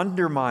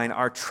undermine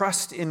our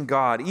trust in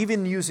God,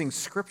 even using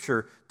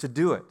Scripture to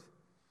do it.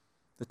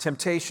 The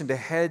temptation to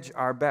hedge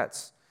our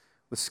bets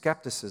with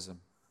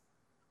skepticism.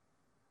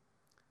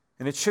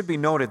 And it should be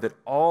noted that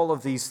all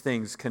of these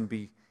things can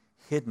be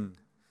hidden,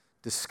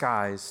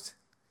 disguised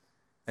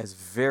as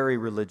very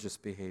religious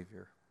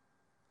behavior.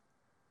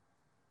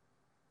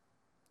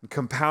 And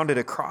compounded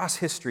across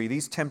history,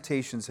 these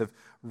temptations have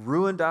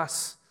ruined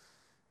us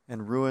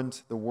and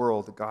ruined the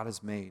world that God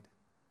has made.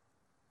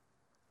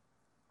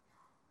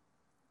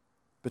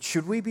 But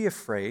should we be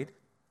afraid?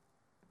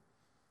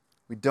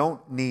 We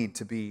don't need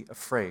to be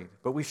afraid,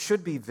 but we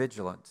should be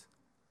vigilant.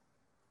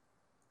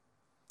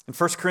 In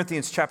 1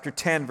 Corinthians chapter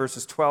 10,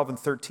 verses 12 and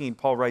 13,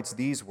 Paul writes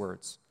these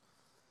words: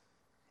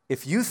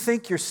 "If you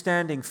think you're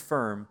standing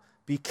firm,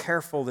 be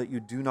careful that you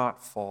do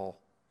not fall.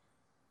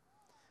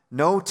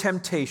 No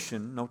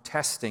temptation, no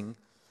testing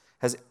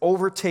has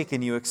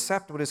overtaken you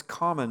except what is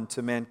common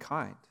to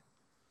mankind.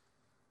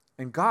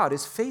 And God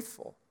is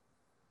faithful.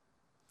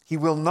 He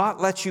will not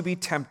let you be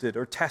tempted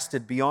or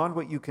tested beyond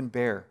what you can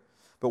bear.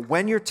 But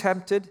when you're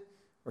tempted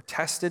or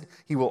tested,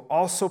 he will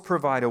also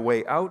provide a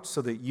way out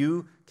so that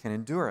you can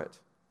endure it."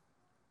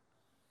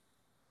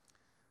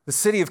 The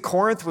city of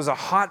Corinth was a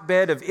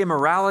hotbed of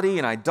immorality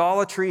and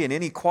idolatry and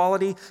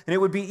inequality, and it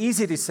would be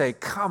easy to say,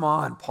 "Come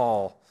on,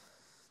 Paul.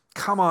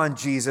 Come on,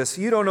 Jesus.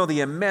 You don't know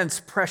the immense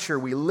pressure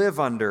we live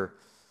under.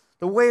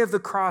 The way of the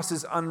cross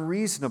is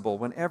unreasonable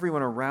when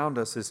everyone around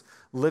us is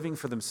living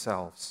for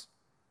themselves."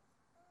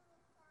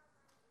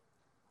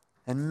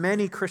 And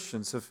many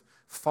Christians have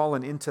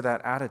fallen into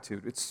that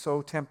attitude. It's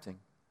so tempting.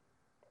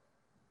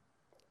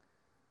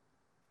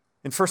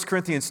 In 1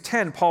 Corinthians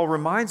 10, Paul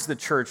reminds the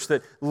church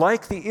that,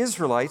 like the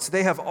Israelites,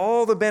 they have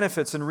all the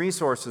benefits and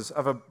resources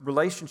of a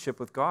relationship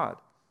with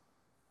God.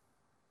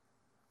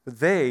 But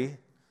they,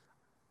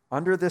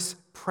 under this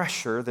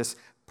pressure, this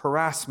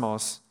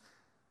parasmos,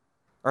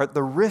 are at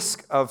the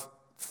risk of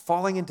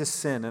falling into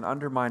sin and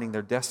undermining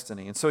their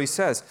destiny. And so he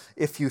says,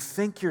 if you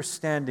think you're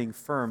standing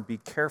firm, be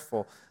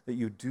careful that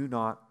you do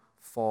not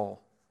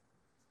fall.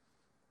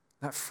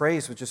 That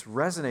phrase was just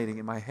resonating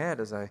in my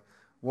head as I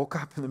woke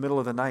up in the middle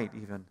of the night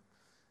even.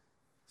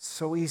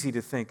 So easy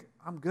to think,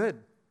 I'm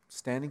good,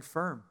 standing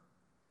firm.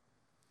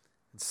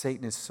 And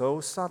Satan is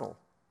so subtle.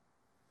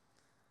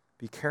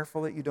 Be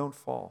careful that you don't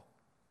fall.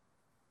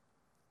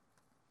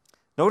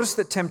 Notice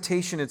that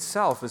temptation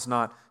itself is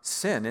not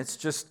sin, it's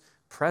just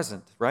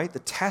present, right? The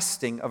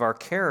testing of our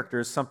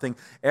character is something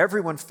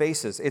everyone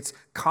faces. It's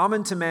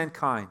common to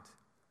mankind.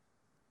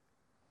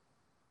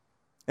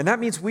 And that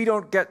means we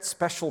don't get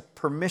special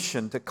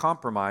permission to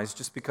compromise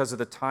just because of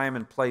the time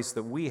and place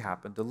that we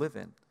happen to live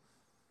in.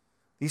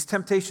 These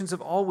temptations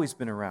have always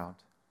been around.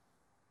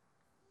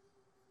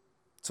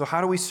 So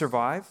how do we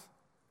survive?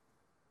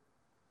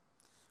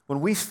 When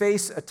we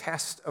face a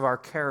test of our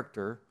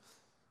character,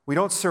 we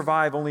don't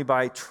survive only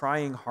by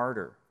trying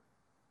harder.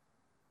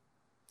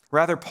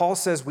 Rather, Paul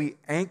says we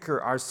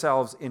anchor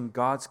ourselves in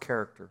God's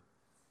character,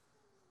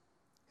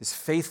 his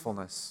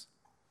faithfulness,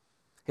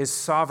 his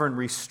sovereign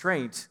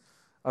restraint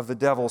of the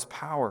devil's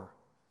power,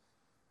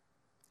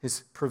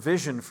 his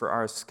provision for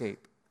our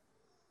escape.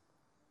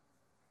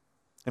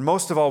 And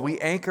most of all, we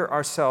anchor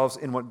ourselves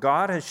in what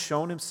God has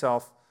shown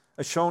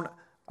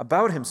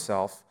about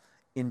himself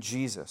in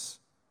Jesus.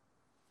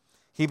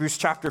 Hebrews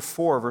chapter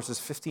 4, verses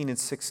 15 and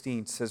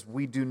 16 says,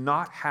 "We do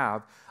not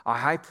have a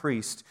high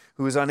priest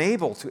who is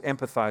unable to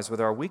empathize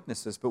with our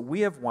weaknesses, but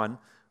we have one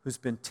who's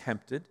been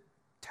tempted,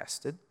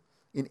 tested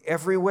in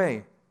every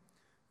way,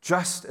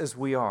 just as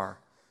we are,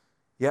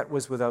 yet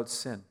was without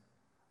sin."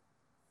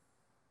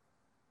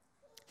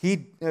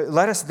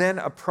 Let us then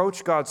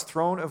approach God's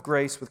throne of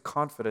grace with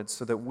confidence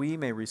so that we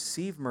may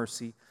receive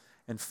mercy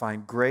and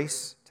find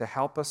grace to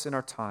help us in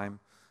our time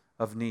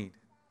of need.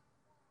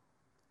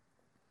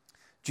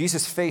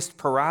 Jesus faced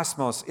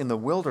parasmos in the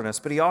wilderness,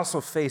 but he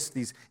also faced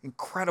these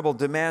incredible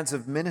demands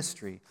of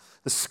ministry,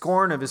 the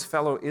scorn of his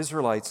fellow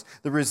Israelites,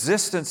 the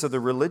resistance of the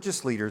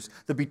religious leaders,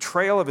 the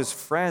betrayal of his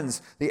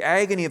friends, the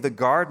agony of the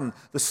garden,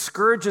 the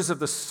scourges of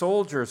the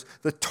soldiers,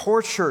 the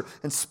torture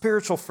and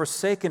spiritual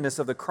forsakenness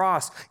of the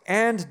cross,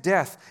 and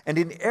death. And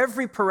in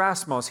every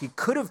parasmos, he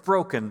could have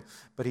broken,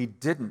 but he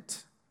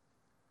didn't.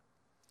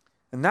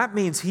 And that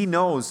means he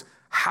knows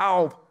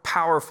how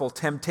powerful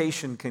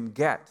temptation can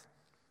get.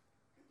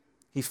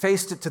 He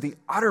faced it to the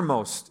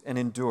uttermost and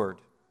endured.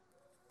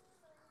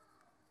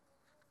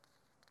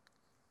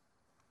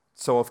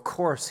 So, of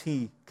course,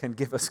 he can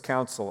give us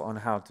counsel on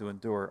how to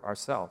endure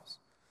ourselves.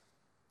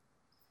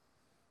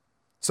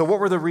 So, what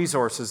were the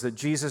resources that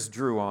Jesus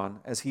drew on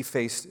as he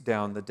faced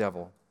down the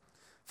devil?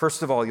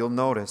 First of all, you'll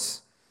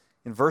notice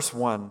in verse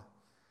 1, it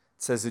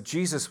says that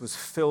Jesus was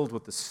filled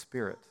with the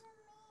Spirit.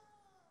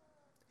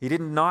 He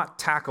did not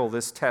tackle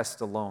this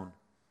test alone.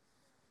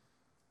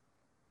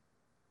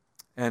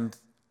 And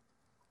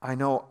I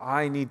know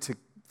I need to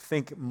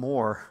think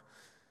more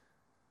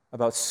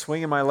about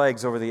swinging my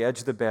legs over the edge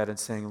of the bed and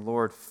saying,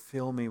 Lord,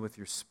 fill me with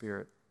your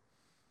Spirit.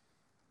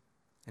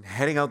 And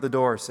heading out the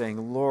door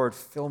saying, Lord,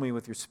 fill me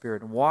with your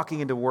Spirit. And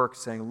walking into work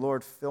saying,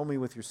 Lord, fill me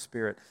with your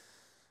Spirit.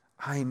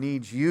 I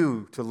need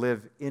you to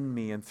live in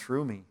me and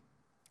through me,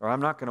 or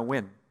I'm not going to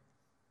win.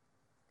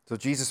 So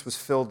Jesus was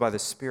filled by the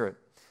Spirit.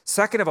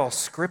 Second of all,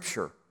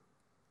 Scripture.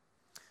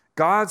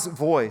 God's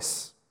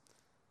voice,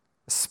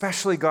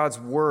 especially God's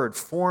word,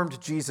 formed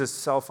Jesus'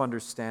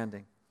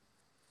 self-understanding.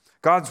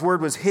 God's word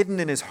was hidden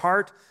in his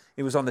heart.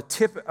 It was on the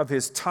tip of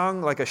his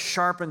tongue like a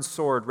sharpened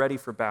sword ready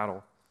for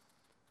battle.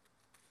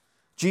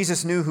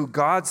 Jesus knew who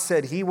God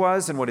said he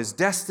was and what his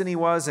destiny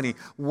was, and he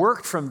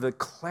worked from the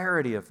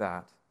clarity of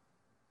that.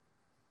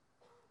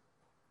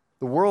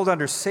 The world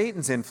under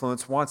Satan's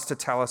influence wants to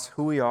tell us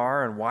who we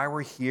are and why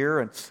we're here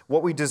and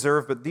what we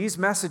deserve, but these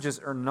messages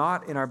are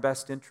not in our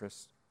best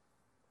interest.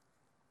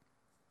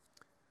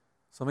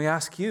 So let me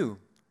ask you,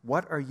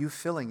 what are you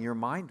filling your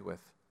mind with?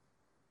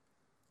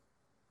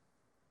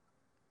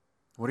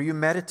 What are you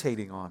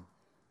meditating on?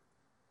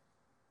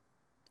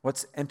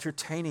 What's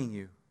entertaining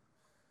you?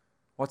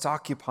 What's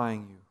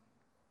occupying you?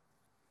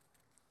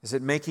 Is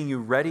it making you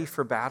ready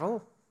for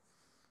battle?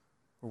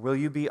 Or will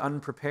you be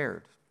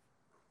unprepared?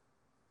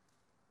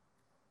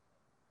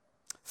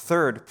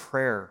 Third,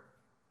 prayer.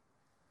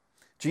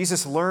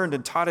 Jesus learned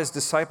and taught his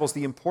disciples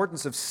the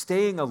importance of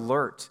staying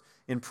alert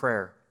in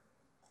prayer.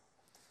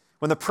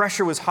 When the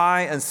pressure was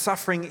high and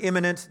suffering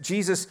imminent,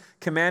 Jesus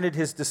commanded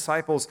his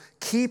disciples,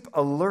 keep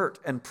alert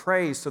and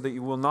pray so that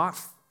you will not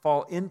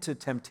fall into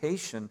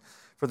temptation,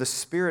 for the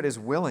spirit is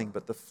willing,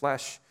 but the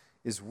flesh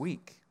is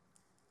weak.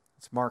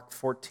 It's Mark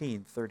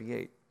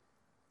 14:38.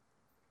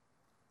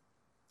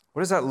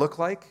 What does that look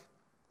like?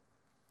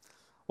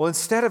 Well,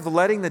 instead of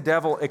letting the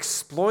devil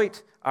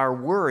exploit our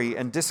worry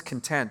and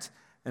discontent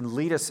and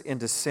lead us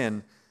into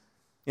sin,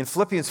 in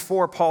Philippians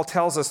 4, Paul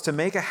tells us to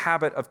make a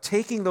habit of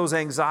taking those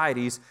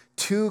anxieties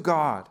to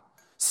God,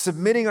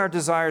 submitting our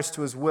desires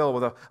to his will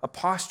with a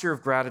posture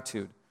of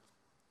gratitude.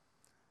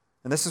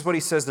 And this is what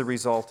he says the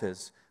result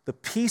is. The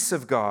peace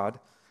of God,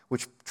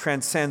 which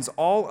transcends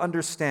all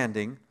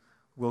understanding,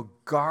 will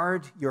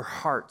guard your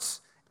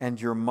hearts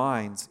and your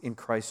minds in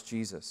Christ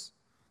Jesus.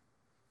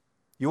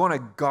 You want to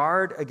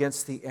guard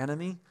against the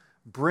enemy?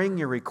 Bring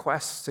your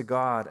requests to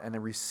God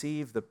and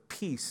receive the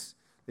peace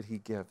that he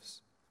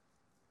gives.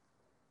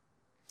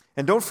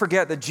 And don't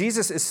forget that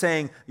Jesus is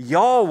saying,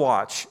 y'all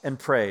watch and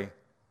pray.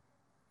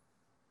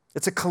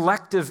 It's a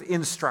collective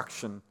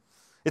instruction.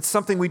 It's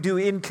something we do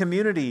in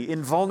community,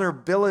 in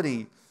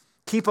vulnerability.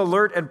 Keep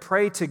alert and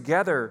pray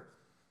together.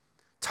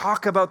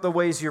 Talk about the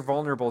ways you're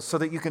vulnerable so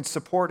that you can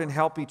support and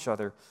help each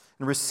other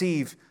and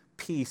receive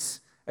peace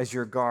as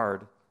your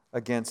guard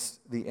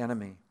against the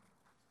enemy.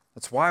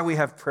 That's why we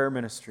have prayer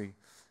ministry.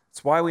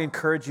 It's why we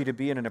encourage you to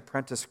be in an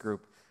apprentice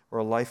group or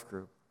a life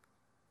group.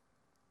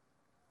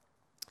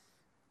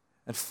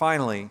 And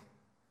finally,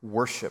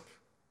 worship.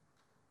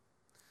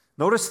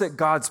 Notice that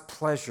God's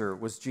pleasure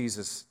was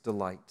Jesus'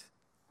 delight.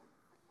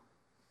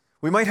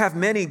 We might have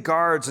many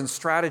guards and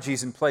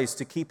strategies in place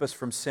to keep us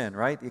from sin,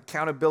 right? The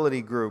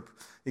accountability group,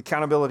 the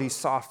accountability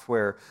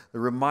software, the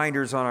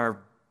reminders on our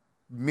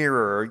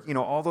mirror,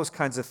 all those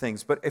kinds of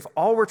things. But if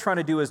all we're trying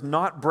to do is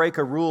not break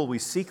a rule we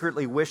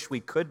secretly wish we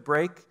could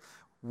break,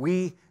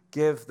 we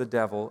give the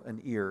devil an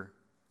ear.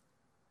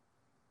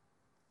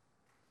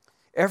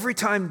 Every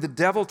time the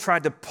devil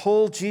tried to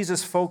pull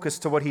Jesus' focus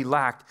to what he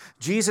lacked,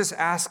 Jesus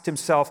asked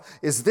himself,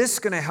 is this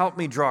going to help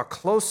me draw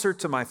closer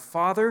to my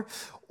Father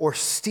or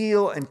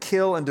steal and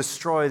kill and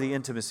destroy the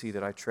intimacy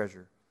that I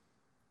treasure?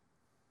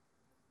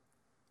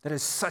 That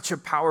is such a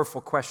powerful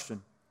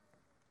question.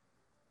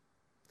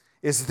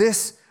 Is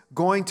this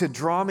going to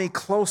draw me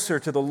closer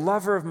to the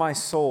lover of my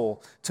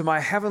soul, to my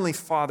heavenly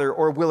Father,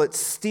 or will it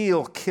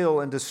steal, kill,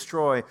 and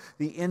destroy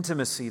the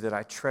intimacy that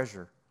I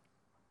treasure?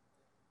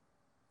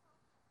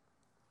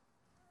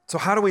 So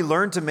how do we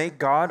learn to make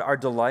God our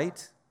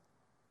delight?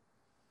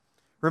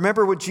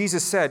 Remember what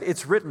Jesus said.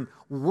 It's written,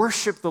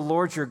 worship the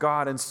Lord your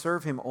God and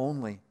serve him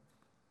only.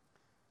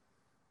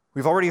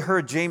 We've already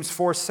heard James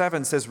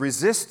 4:7 says,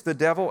 resist the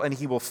devil and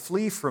he will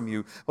flee from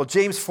you. Well,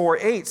 James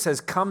 4:8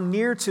 says, come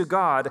near to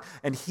God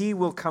and he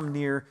will come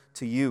near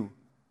to you.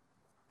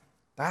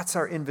 That's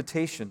our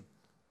invitation.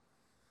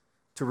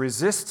 To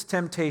resist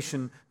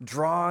temptation,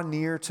 draw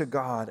near to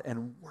God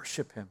and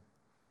worship him.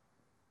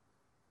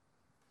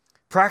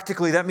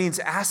 Practically, that means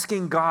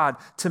asking God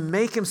to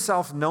make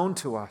himself known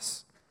to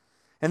us.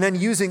 And then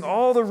using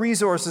all the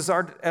resources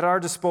at our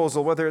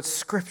disposal, whether it's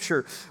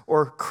scripture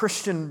or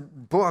Christian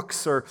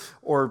books or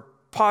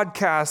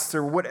podcasts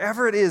or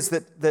whatever it is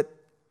that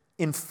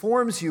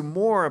informs you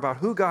more about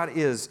who God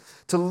is,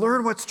 to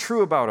learn what's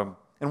true about him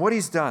and what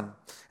he's done.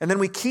 And then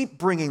we keep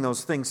bringing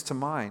those things to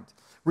mind,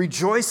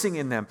 rejoicing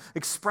in them,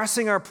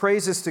 expressing our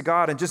praises to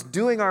God, and just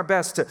doing our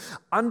best to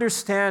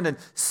understand and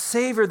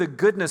savor the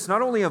goodness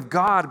not only of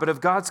God, but of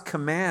God's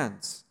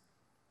commands.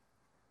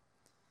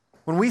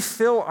 When we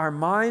fill our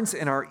minds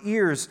and our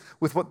ears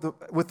with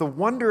the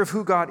wonder of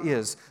who God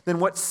is, then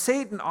what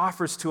Satan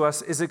offers to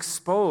us is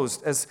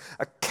exposed as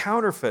a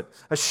counterfeit,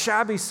 a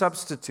shabby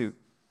substitute.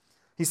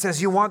 He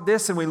says, you want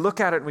this? And we look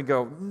at it and we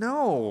go,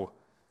 no,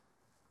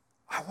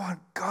 I want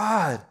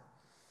God.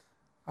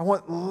 I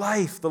want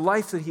life, the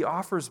life that he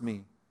offers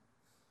me.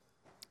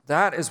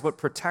 That is what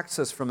protects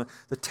us from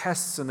the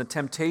tests and the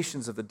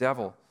temptations of the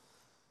devil.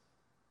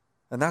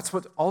 And that's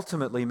what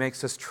ultimately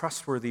makes us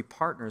trustworthy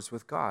partners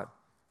with God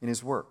in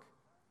his work.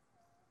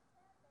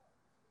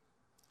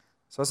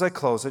 So as I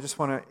close, I just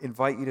want to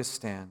invite you to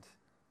stand.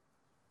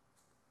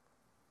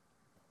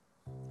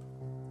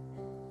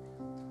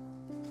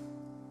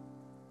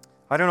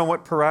 I don't know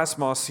what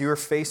parasmos you're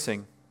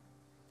facing.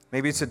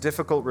 Maybe it's a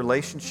difficult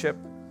relationship,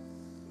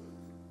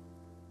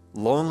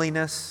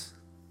 loneliness,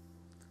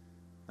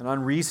 an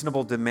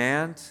unreasonable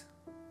demand,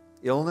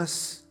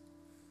 illness,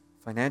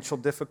 financial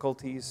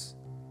difficulties.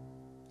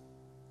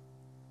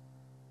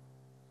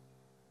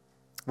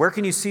 Where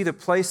can you see the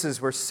places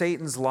where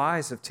Satan's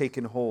lies have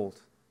taken hold?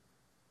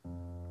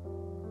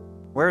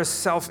 Where is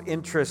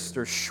self-interest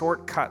or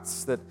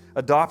shortcuts that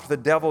adopt the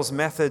devil's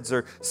methods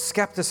or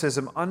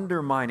skepticism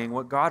undermining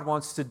what God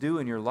wants to do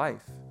in your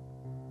life?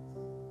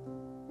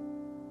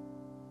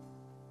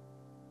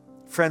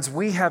 Friends,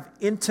 we have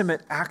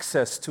intimate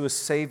access to a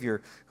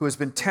Savior who has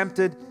been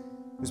tempted,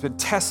 who's been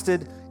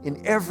tested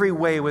in every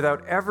way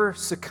without ever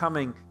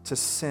succumbing to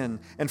sin.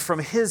 And from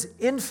his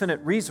infinite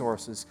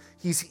resources,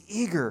 he's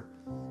eager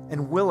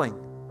and willing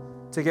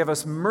to give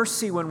us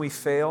mercy when we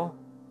fail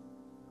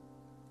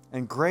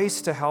and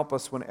grace to help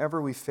us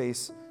whenever we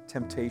face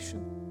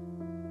temptation.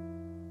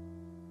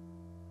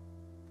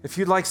 If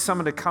you'd like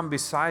someone to come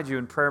beside you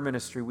in prayer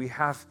ministry, we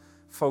have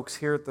folks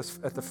here at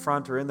the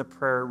front or in the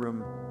prayer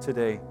room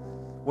today.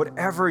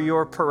 Whatever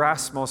your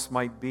parasmos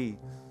might be,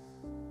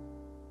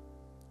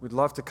 we'd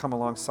love to come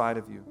alongside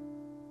of you.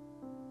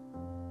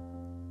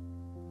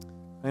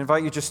 I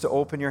invite you just to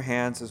open your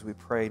hands as we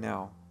pray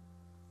now.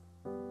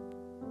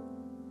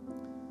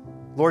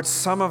 Lord,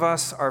 some of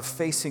us are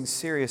facing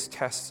serious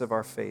tests of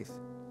our faith.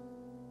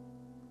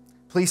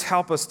 Please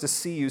help us to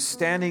see you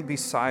standing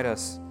beside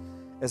us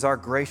as our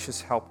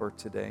gracious helper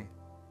today.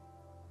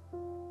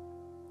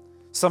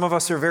 Some of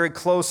us are very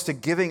close to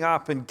giving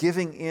up and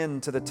giving in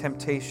to the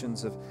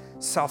temptations of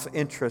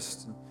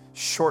self-interest and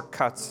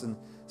shortcuts and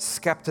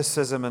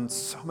skepticism and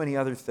so many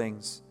other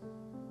things.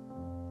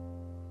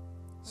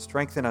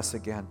 Strengthen us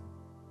again.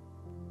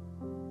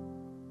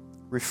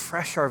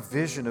 Refresh our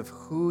vision of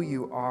who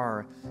you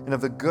are and of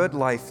the good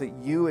life that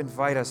you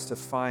invite us to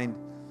find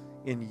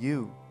in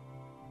you.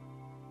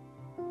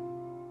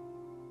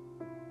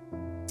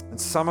 And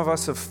some of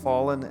us have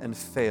fallen and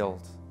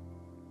failed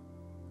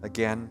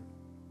again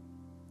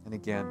and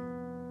again.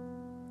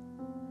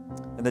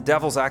 And the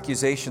devil's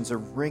accusations are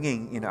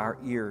ringing in our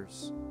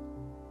ears.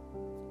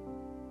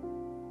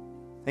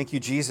 Thank you,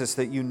 Jesus,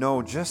 that you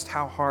know just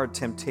how hard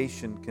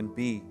temptation can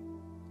be.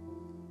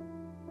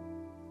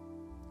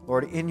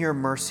 Lord, in your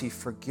mercy,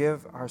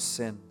 forgive our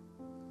sin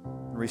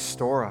and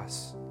restore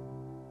us.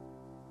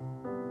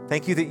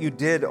 Thank you that you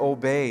did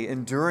obey,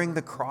 enduring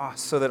the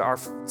cross so that our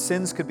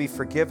sins could be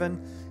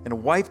forgiven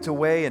and wiped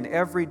away, and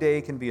every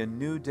day can be a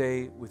new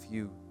day with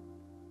you.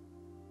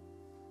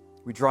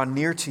 We draw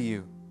near to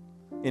you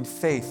in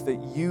faith that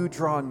you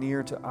draw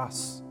near to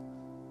us.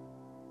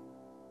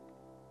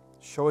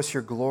 Show us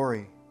your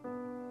glory,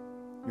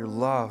 your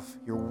love,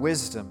 your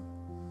wisdom,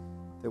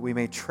 that we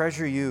may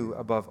treasure you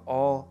above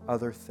all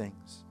other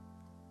things.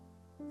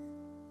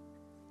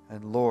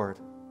 And Lord,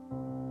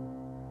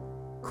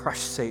 crush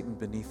Satan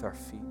beneath our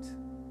feet.